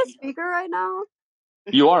 Am I a speaker right now?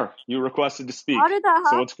 You are. You requested to speak. How did that happen?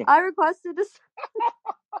 So what's going I requested to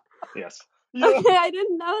Yes. Okay, I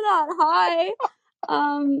didn't know that. Hi.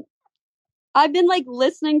 I've been like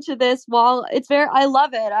listening to this while I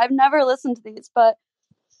love it. I've never listened to these, but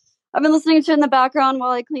I've been listening to it in the background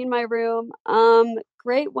while I clean my room.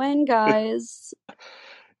 Great win, guys.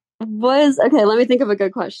 Okay, let me think of a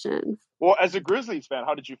good question. Well, as a Grizzlies fan,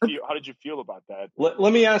 how did you feel about that?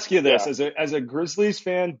 Let me ask you this. Yeah. As a Grizzlies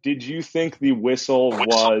fan, did you think the whistle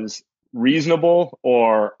was reasonable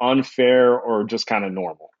or unfair or just kind of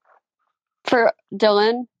normal? For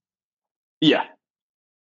Dylan? Yeah.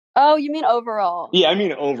 Oh, you mean overall? Yeah, I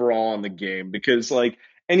mean overall in the game, because like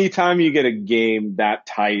anytime you get a game that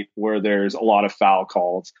tight where there's a lot of foul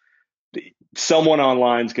calls, someone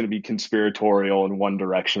online is going to be conspiratorial in one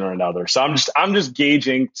direction or another. So I'm just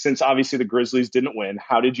gauging, since obviously the Grizzlies didn't win.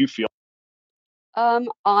 How did you feel?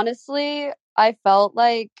 Honestly, I felt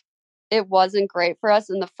like it wasn't great for us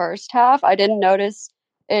in the first half. I didn't notice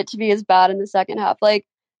it to be as bad in the second half. Like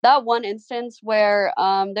that one instance where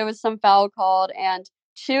there was some foul called and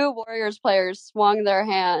two Warriors players swung their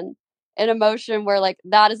hand in a motion where like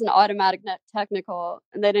that is an automatic technical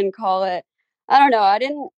and they didn't call it. I don't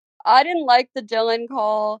know. I didn't like the Dylan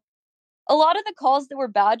call. A lot of the calls that were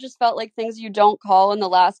bad just felt like things you don't call in the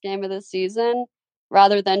last game of the season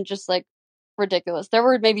rather than just like ridiculous. There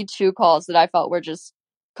were maybe two calls that I felt were just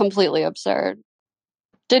completely absurd.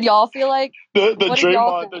 Did y'all feel like the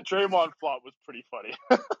Draymond flop was pretty funny?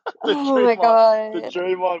 My god, the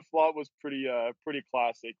Draymond flop was pretty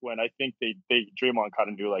classic. When I think Draymond kind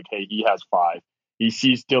of knew like, hey, he has 5. He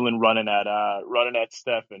sees Dylan running at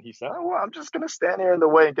Steph, and he said, "Oh, well, I'm just gonna stand here in the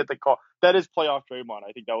way and get the call." That is playoff Draymond.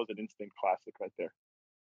 I think that was an instant classic right there.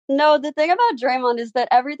 No, the thing about Draymond is that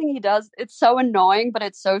everything he does, it's so annoying, but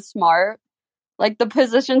it's so smart. Like the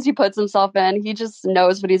positions he puts himself in, he just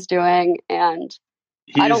knows what he's doing, and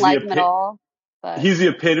I don't like him at all. But he's the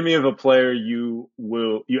epitome of a player you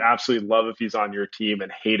absolutely love if he's on your team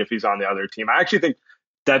and hate if he's on the other team. I actually think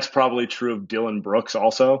that's probably true of Dylan Brooks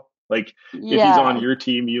also. Like if he's on your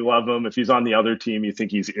team, you love him. If he's on the other team, you think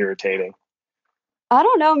he's irritating. I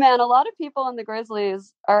don't know, man. A lot of people in the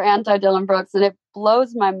Grizzlies are anti-Dylan Brooks, and it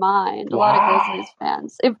blows my mind. A lot of Grizzlies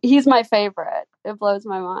fans. He's my favorite. It blows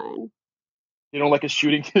my mind. You don't like his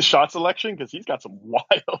shot selection? Because he's got some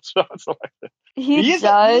wild shot selection. He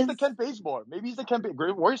does. He's the Kent Bazemore. Maybe he's the Kent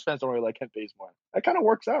Bazemore. Warriors fans don't really like Kent Bazemore. That kind of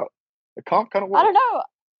works out. The comp kind of works. I don't know.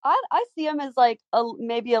 I see him as like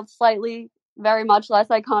maybe a slightly, very much less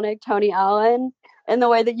iconic Tony Allen in the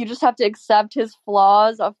way that you just have to accept his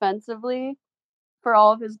flaws offensively for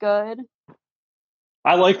all of his good.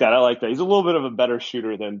 I like that. He's a little bit of a better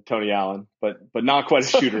shooter than Tony Allen, but not quite a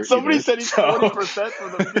shooter. Somebody said he's 40%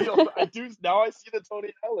 from the field. Now I see the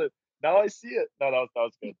Tony Allen. Now I see it. No, that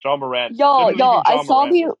was good. John Morant. Y'all, I saw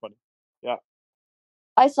Yeah.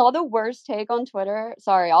 I saw the worst take on Twitter.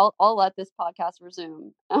 Sorry, I'll let this podcast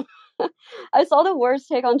resume. I saw the worst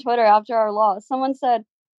take on Twitter after our loss. Someone said,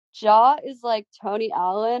 Ja is like Tony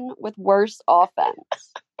Allen with worse offense.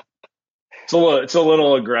 It's a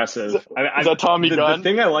little aggressive. Is that Tommy Gunn? The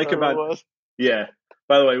thing I like about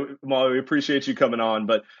by the way, Molly, we appreciate you coming on,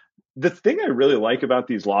 but the thing I really like about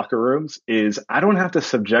these locker rooms is I don't have to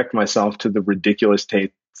subject myself to the ridiculous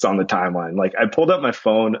takes on the timeline. Like I pulled up my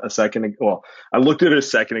phone a second ago. Well, I looked at it a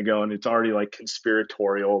second ago and it's already like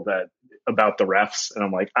conspiratorial about the refs. And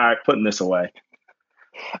I'm like, all right, putting this away.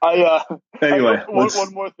 Anyway,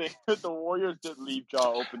 one more thing. The Warriors did leave Ja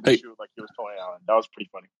open to shoot like he was Tony Allen. That was pretty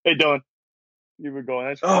funny. Hey, Dylan. You were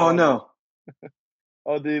going. Oh, no.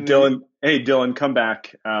 Oh, Dylan. Hey, Dylan, come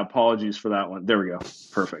back. Apologies for that one. There we go.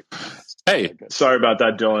 Perfect. Hey, sorry about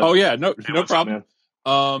that, Dylan. Oh yeah, no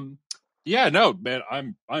problem. Yeah, no, man,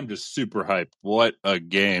 I'm just super hyped. What a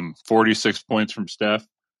game! 46 points from Steph.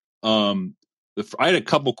 I had a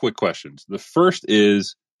couple quick questions. The first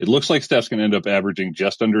is It looks like Steph's going to end up averaging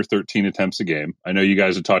just under 13 attempts a game. I know you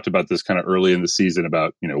guys had talked about this kind of early in the season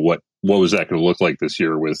about, what was that going to look like this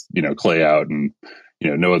year with, Clay out and,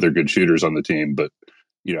 no other good shooters on the team. But,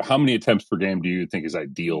 how many attempts per game do you think is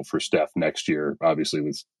ideal for Steph next year? Obviously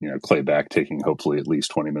with, Clay back taking hopefully at least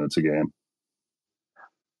 20 minutes a game.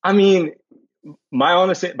 I mean, my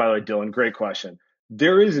honest, by the way, Dylan, great question.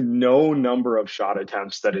 There is no number of shot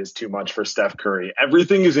attempts that is too much for Steph Curry.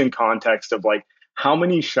 Everything is in context of like, how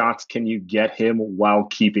many shots can you get him while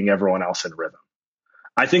keeping everyone else in rhythm?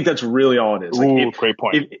 I think that's really all it is. Ooh, great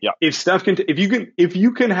point. If Steph can, if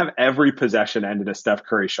you can have every possession end in a Steph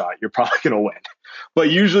Curry shot, you're probably going to win. But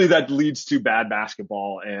usually that leads to bad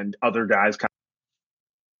basketball and other guys kind of.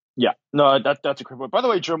 Yeah, no, that's a great point. By the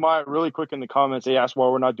way, Jeremiah, really quick in the comments, they asked why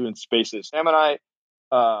we're not doing spaces. Sam and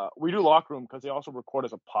I, we do Locker Room because they also record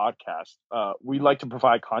as a podcast. We like to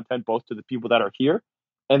provide content both to the people that are here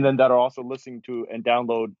and then that are also listening to and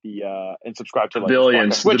download and subscribe to the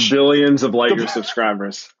billions of Light Year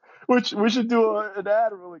subscribers. Which we should do an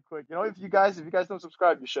ad really quick. If you guys don't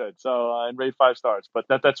subscribe, you should. So and rate 5 stars. But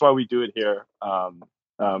that's why we do it here.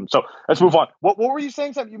 So let's move on. What were you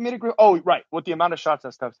saying, Sam? You made a great. Oh, right. With the amount of shots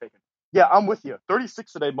that Steph's taken. Yeah, I'm with you.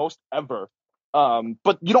 36 today, most ever.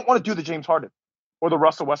 But you don't want to do the James Harden or the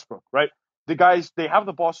Russell Westbrook, right? The guys, they have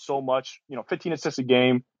the ball so much. 15 assists a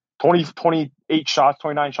game, 28 shots,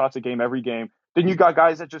 29 shots a game every game. Then you got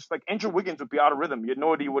guys that just like Andrew Wiggins would be out of rhythm. You had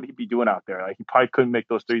no idea what he'd be doing out there. Like he probably couldn't make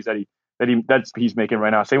those threes that he's making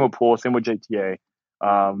right now. Same with Poole, same with JTA.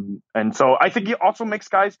 And so I think he also makes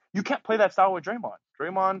guys, you can't play that style with Draymond.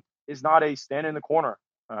 Draymond is not a stand in the corner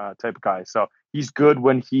type of guy. So he's good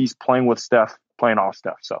when he's playing with Steph, playing off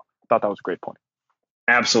Steph. So I thought that was a great point.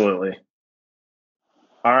 Absolutely.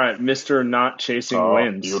 All right, Mr. Not Chasing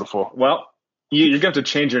Wins. Beautiful. Well, you're going to have to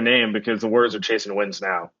change your name because the words are chasing wins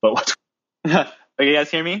now. But let's. Okay, you guys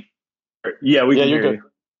hear me? Yeah, we can hear you.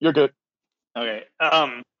 You're good. Okay.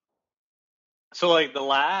 So like the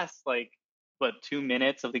last 2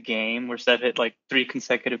 minutes of the game where Steph hit 3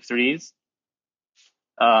 consecutive threes.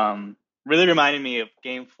 Really reminded me of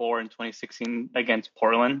Game 4 in 2016 against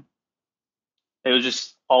Portland. It was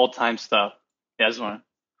just all-time stuff. Yeah, I just want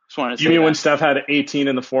to say. You mean when Steph had 18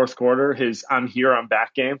 in the fourth quarter? His "I'm here, I'm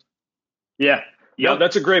back" game. Yeah, yeah,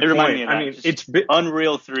 that's a great point. I mean, it's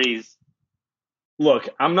unreal threes. Look,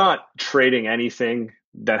 I'm not trading anything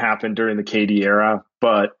that happened during the KD era,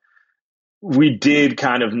 but we did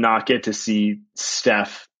kind of not get to see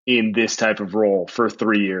Steph in this type of role for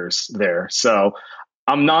 3 years there. So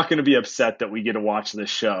I'm not going to be upset that we get to watch this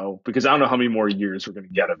show because I don't know how many more years we're going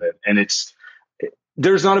to get of it. And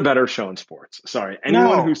there's not a better show in sports. Sorry.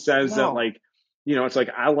 Anyone who says that it's like,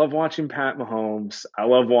 I love watching Pat Mahomes. I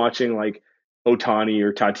love watching Ohtani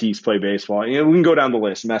or Tatis play baseball. We can go down the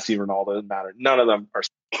list. Messi, Ronaldo, doesn't matter. None of them are.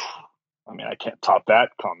 I mean, I can't top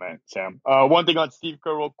that comment, Sam. One thing on Steve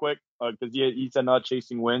Kerr real quick, because he said not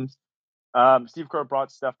chasing wins. Steve Kerr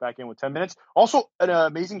brought Steph back in with 10 minutes. Also, an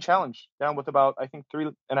amazing challenge down with about, I think,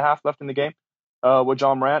 3.5 left in the game with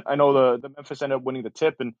John Morant. I know the Memphis ended up winning the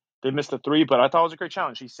tip and they missed the 3, but I thought it was a great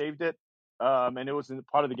challenge. He saved it. And it was in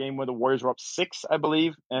part of the game where the Warriors were up 6, I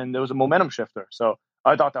believe, and there was a momentum shifter. So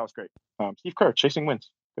I thought that was great. Steve Kerr, chasing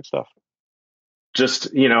wins. Good stuff. Just,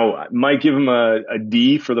 might give him a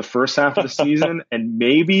D for the first half of the season and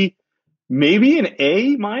maybe an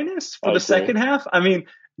A- for the second half. I mean,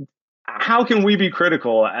 how can we be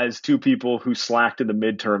critical as two people who slacked in the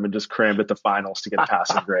midterm and just crammed at the finals to get a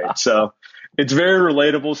passing grade? So it's very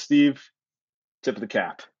relatable, Steve. Tip of the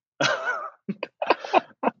cap.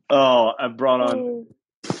 Oh, I brought on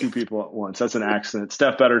 2 people at once. That's an accident.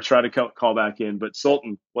 Steph better try to call back in. But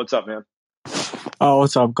Sultan, what's up, man? Oh,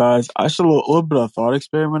 what's up, guys? Actually, a little bit of a thought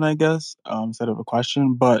experiment, I guess, instead of a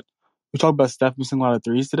question. But we talked about Steph missing a lot of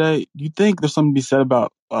threes today. Do you think there's something to be said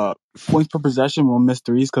about points per possession when missed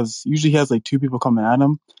threes? Because usually he has 2 people coming at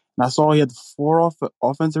him. And I saw he had 4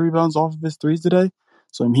 offensive rebounds off of his threes today.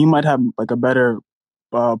 So he might have a better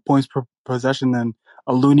points per possession than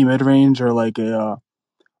a Looney mid-range or a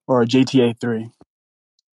JTA 3.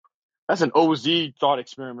 That's an OZ thought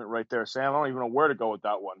experiment right there, Sam. I don't even know where to go with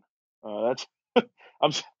that one.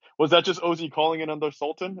 Was that just OZ calling in under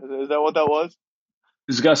Sultan? Is that what that was?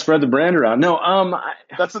 Just got to spread the brand around. No,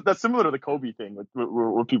 that's similar to the Kobe thing,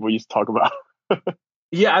 what people used to talk about.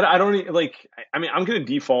 Yeah, I don't I mean, I'm going to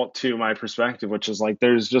default to my perspective, which is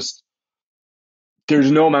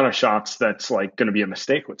there's no amount of shots that's going to be a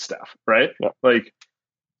mistake with Steph, right? Yeah.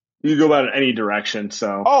 You go about it any direction.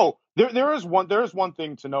 So there is one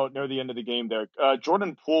thing to note near the end of the game there.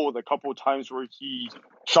 Jordan Poole with a couple of times where he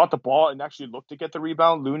shot the ball and actually looked to get the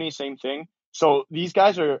rebound. Looney, same thing. So these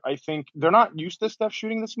guys are, I think, they're not used to Steph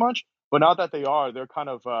shooting this much, but now that they are, they're kind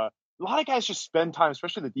of a lot of guys just spend time,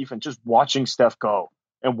 especially the defense, just watching Steph go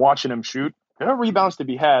and watching him shoot. There are rebounds to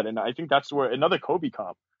be had, and I think that's where another Kobe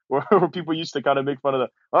comp, where people used to kind of make fun of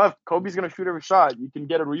if Kobe's going to shoot every shot, you can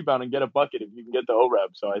get a rebound and get a bucket if you can get the OREB.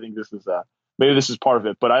 So I think this is maybe this is part of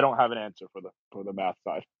it, but I don't have an answer for the math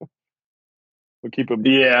side. We'll keep it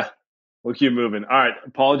moving. Yeah, we'll keep moving. All right,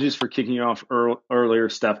 apologies for kicking you off earlier,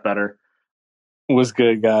 Steph Better. What's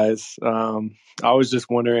good, guys? I was just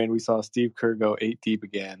wondering, we saw Steve Kerr go 8 deep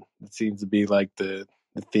again. It seems to be like the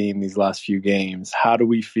theme these last few games. How do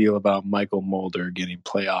we feel about Michael Mulder getting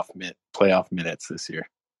playoff minutes this year?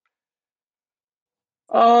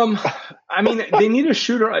 I mean, they need a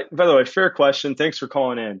shooter. By the way, fair question. Thanks for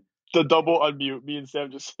calling in. The double unmute, me and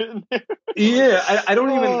Sam just sitting there. Yeah, I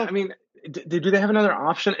don't even. I mean, do they have another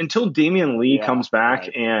option until Damian Lee comes back?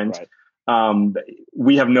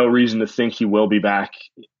 We have no reason to think he will be back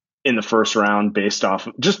in the first round based off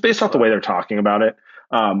the way they're talking about it.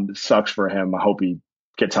 Sucks for him. I hope he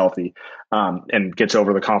gets healthy and gets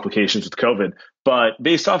over the complications with COVID. But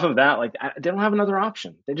based off of that, like, they don't have another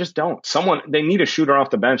option. They just don't. They need a shooter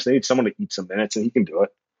off the bench. They need someone to eat some minutes, and he can do it.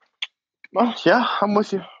 Well, yeah, I'm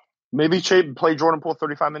with you. Maybe play Jordan Poole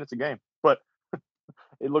 35 minutes a game, but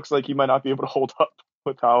it looks like he might not be able to hold up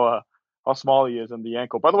with how small he is and the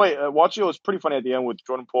ankle. By the way, Wachio was pretty funny at the end with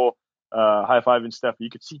Jordan Poole high-fiving Steph. You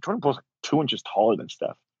could see Jordan Poole's like 2 inches taller than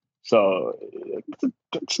Steph. So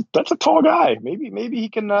that's a tall guy. Maybe he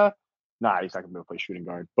can he's not going to be able to play shooting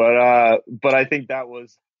guard. But I think that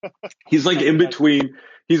was he's like in between.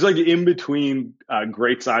 He's like in between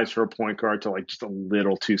great size for a point guard to like just a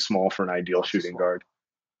little too small for an ideal shooting guard.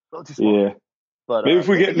 Yeah. But maybe if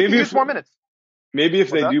we get maybe if more minutes. Maybe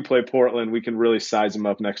if they do play Portland, we can really size him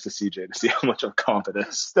up next to CJ to see how much of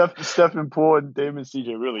confidence. Steph and Poole and Dame and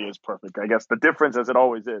CJ really is perfect. I guess the difference, as it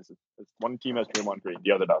always is one team has Draymond Green,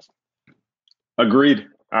 the other doesn't. Agreed.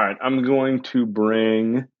 All right, I'm going to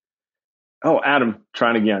bring. Oh, Adam,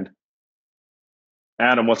 trying again.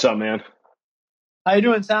 Adam, what's up, man? How you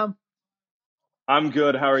doing, Sam? I'm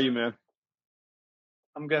good. How are you, man?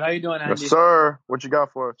 I'm good. How you doing, Andy? Yes, sir. What you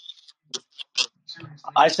got for us?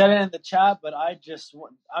 I said it in the chat, but I just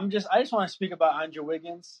want to speak about Andrew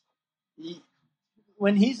Wiggins.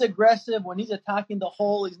 When he's aggressive, when he's attacking the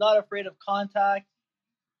hole, he's not afraid of contact.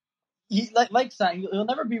 Like Sam, he'll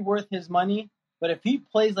never be worth his money. But if he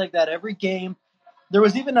plays like that every game, there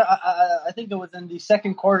was even I think it was in the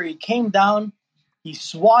second quarter. He came down, he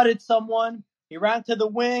swatted someone, he ran to the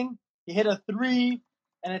wing, he hit a 3,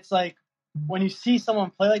 and it's like when you see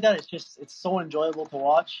someone play like that, it's so enjoyable to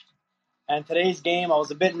watch. And today's game, I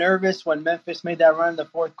was a bit nervous when Memphis made that run in the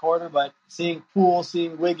fourth quarter, but seeing Poole,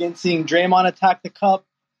 seeing Wiggins, seeing Draymond attack the cup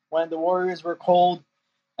when the Warriors were cold,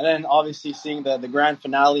 and then obviously seeing the grand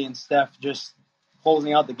finale and Steph just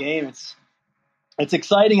closing out the game, it's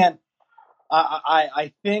exciting. And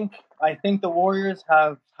I think the Warriors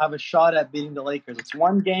have a shot at beating the Lakers. It's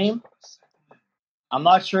one game. I'm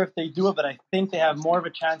not sure if they do it, but I think they have more of a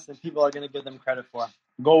chance than people are going to give them credit for.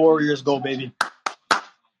 Go Warriors, go, baby.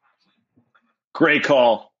 Great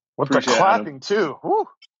call. With the clapping, too. Woo.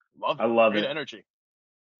 I love Great it. energy.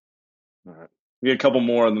 All right. We get a couple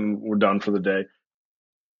more, and then we're done for the day.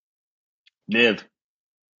 Niv,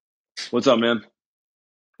 what's up, man?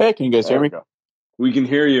 Hey, can you guys hear me? We can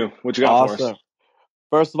hear you. What you got for us?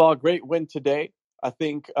 First of all, great win today. I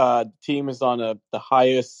think the team is on the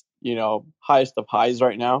highest of highs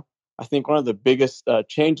right now. I think one of the biggest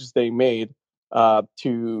changes they made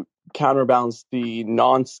to counterbalance the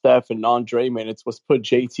non-Steph and non-Dre minutes was put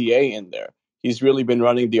JTA in there. He's really been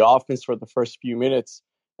running the offense for the first few minutes.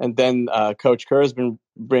 And then Coach Kerr has been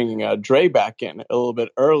bringing Dre back in a little bit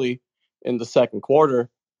early in the second quarter.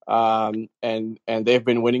 And they've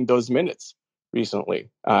been winning those minutes recently.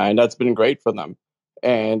 And that's been great for them.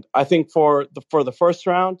 And I think for the first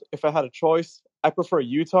round, if I had a choice, I prefer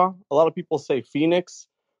Utah. A lot of people say Phoenix.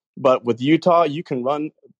 But with Utah, you can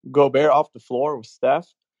run Gobert off the floor with Steph.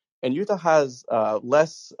 And Utah has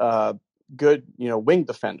less good, wing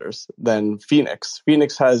defenders than Phoenix.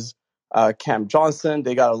 Phoenix has Cam Johnson.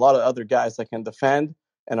 They got a lot of other guys that can defend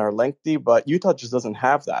and are lengthy, but Utah just doesn't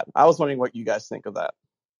have that. I was wondering what you guys think of that.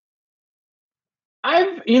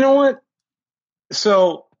 You know what?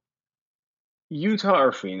 So Utah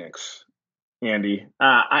or Phoenix, Andy?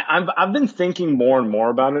 I've been thinking more and more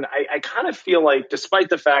about it. I kind of feel like, despite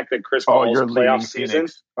the fact that Chris Paul's playoff season,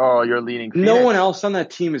 you're leading Phoenix. No one else on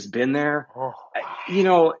that team has been there.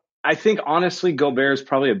 I think honestly, Gobert is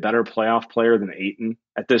probably a better playoff player than Ayton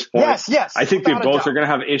at this point. Yes. I think they without a both doubt. are going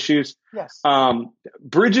to have issues. Yes.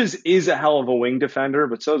 Bridges is a hell of a wing defender,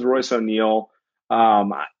 but so is Royce O'Neal.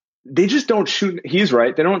 They just don't shoot. He's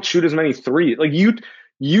right. They don't shoot as many threes. Like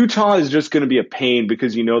Utah is just going to be a pain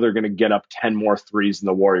because you know they're going to get up 10 more threes than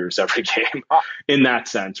the Warriors every game in that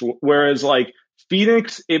sense. Whereas like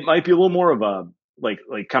Phoenix, it might be a little more of a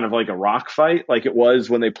like kind of like a rock fight like it was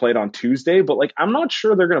when they played on Tuesday, but like I'm not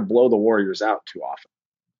sure they're going to blow the Warriors out too often.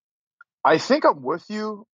 I think I'm with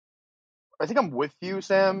you.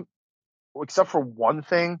 Sam, except for one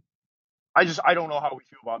thing. I don't know how we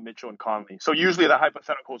feel about Mitchell and Conley. So usually the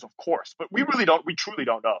hypothetical is of course, but we truly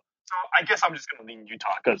don't know. So I guess I'm just going to lean Utah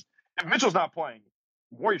because if Mitchell's not playing,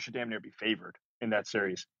 Warriors should damn near be favored in that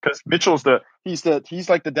series because Mitchell's he's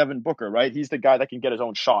like the Devin Booker, right? He's the guy that can get his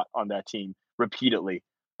own shot on that team repeatedly.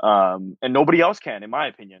 And nobody else can, in my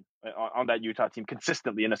opinion, on that Utah team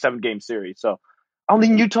consistently in a 7-game series. So I'll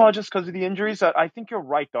lean Utah just because of the injuries. I think you're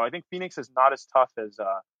right, though. I think Phoenix is not as tough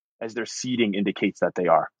as their seeding indicates that they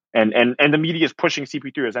are. And the media is pushing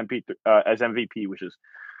CP3 as MVP, which is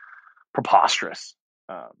preposterous.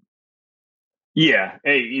 Yeah,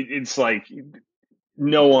 hey, it's like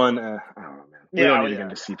no one. I don't know, man. We don't need to get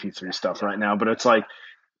into CP3 stuff right now, but it's like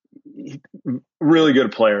really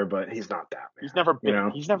good player, but he's not that. Man. He's never been. You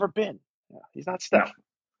know? He's never been. Yeah, he's not Steph.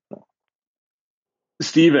 No.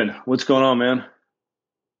 Steven, what's going on, man?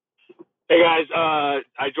 Hey guys,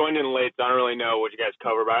 I joined in late, so I don't really know what you guys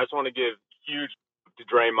cover, but I just want to give huge to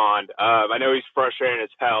Draymond. I know he's frustrating as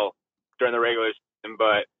hell during the regular season,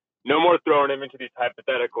 but no more throwing him into these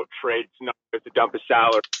hypothetical trade scenarios to dump his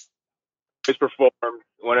salary. He's performed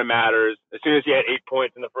when it matters. As soon as he had 8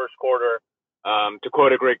 points in the first quarter, to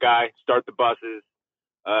quote a great guy, start the buses.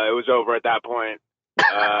 It was over at that point.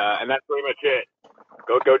 And that's pretty much it.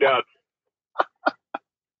 Go Dubs.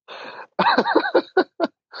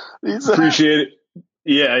 Appreciate it.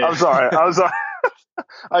 Yeah. I'm sorry.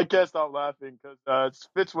 I can't stop laughing because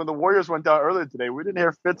Fitz, when the Warriors went down earlier today, we didn't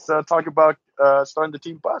hear Fitz talk about starting the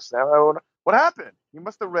team bus. Now, what happened? You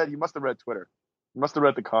must have read Twitter. You must have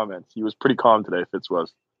read the comments. He was pretty calm today, Fitz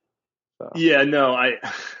was. So. Yeah, no,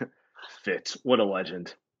 Fitz, what a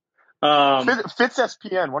legend. Fitz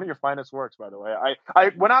SPN, one of your finest works, by the way. I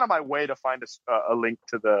went out of my way to find a link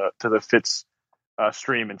to the Fitz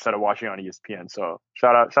stream instead of watching on ESPN. So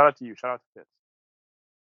shout out to you. Shout out to Fitz.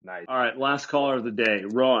 Nice. All right, last caller of the day,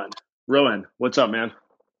 Rowan, what's up, man?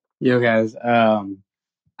 Yo, guys. I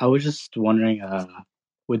was just wondering,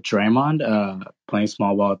 with Draymond playing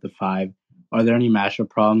small ball at the 5, are there any matchup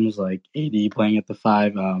problems like AD playing at the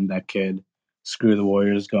 5 that could screw the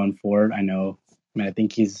Warriors going forward? I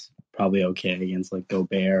think he's probably okay against like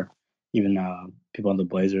Gobert, even people on the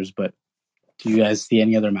Blazers. But do you guys see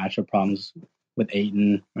any other matchup problems with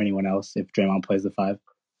Ayton or anyone else if Draymond plays the 5?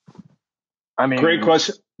 I mean, great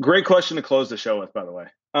question to close the show with, by the way.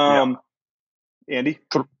 Andy?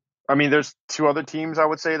 I mean, there's 2 other teams I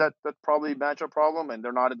would say that probably match a problem, and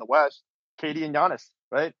they're not in the West. KD and Giannis,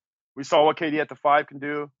 right? We saw what KD at the 5 can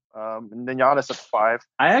do, and then Giannis at the 5.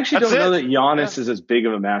 I actually don't know that Giannis is as big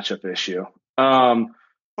of a matchup issue,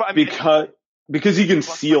 because he can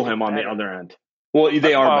seal him on the other end. Well,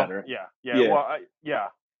 they are better. Yeah.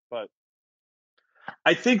 But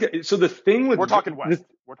I think so. The thing with we're talking West.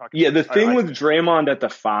 The thing with Draymond at the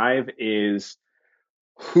 5 is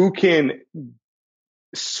who can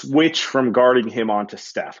switch from guarding him onto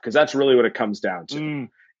Steph, because that's really what it comes down to.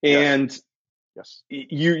 And yes,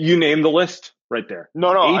 you name the list right there.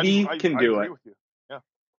 No, AD can do it. With you. Yeah,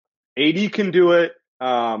 AD can do it.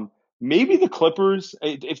 Maybe the Clippers,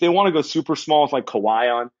 if they want to go super small with like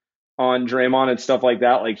Kawhi on Draymond and stuff like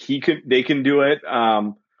that, like they can do it.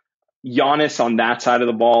 Giannis on that side of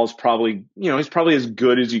the ball is probably, he's probably as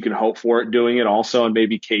good as you can hope for it doing it also, and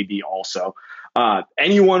maybe KD also.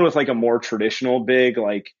 Anyone with like a more traditional big,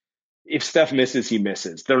 like if Steph misses, he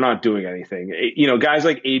misses. They're not doing anything. Guys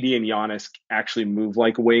like AD and Giannis actually move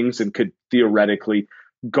like wings and could theoretically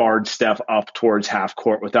guard Steph up towards half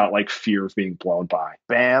court without like fear of being blown by.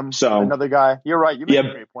 Bam, another guy. You're right. You made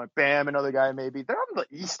a great point. Bam, another guy maybe. They're on the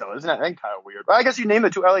East though, isn't that kind of weird? But I guess you name the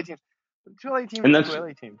 2 LA teams. The 2 LA teams and 2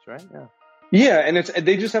 LA teams, right? Yeah. Yeah, and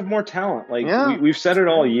they just have more talent. Like we've said it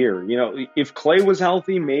all year. If Klay was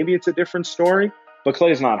healthy, maybe it's a different story. But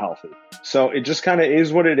Klay's not healthy, so it just kind of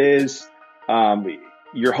is what it is.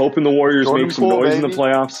 You're hoping the Warriors make some noise in the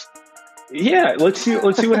playoffs. Yeah, let's see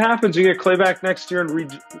what happens. You get Clay back next year and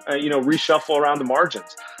reshuffle around the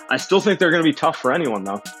margins. I still think they're going to be tough for anyone,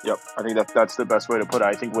 though. Yep, I think that's the best way to put it.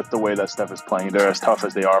 I think with the way that Steph is playing, they're as tough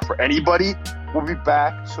as they are for anybody. We'll be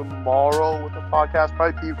back tomorrow with the podcast,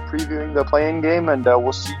 probably previewing the play-in game, and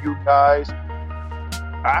we'll see you guys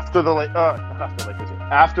after the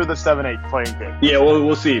 7-8 playing game. Yeah,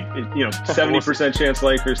 we'll see. 70% chance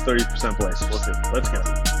Lakers, 30% Blazers. We'll see. Let's go.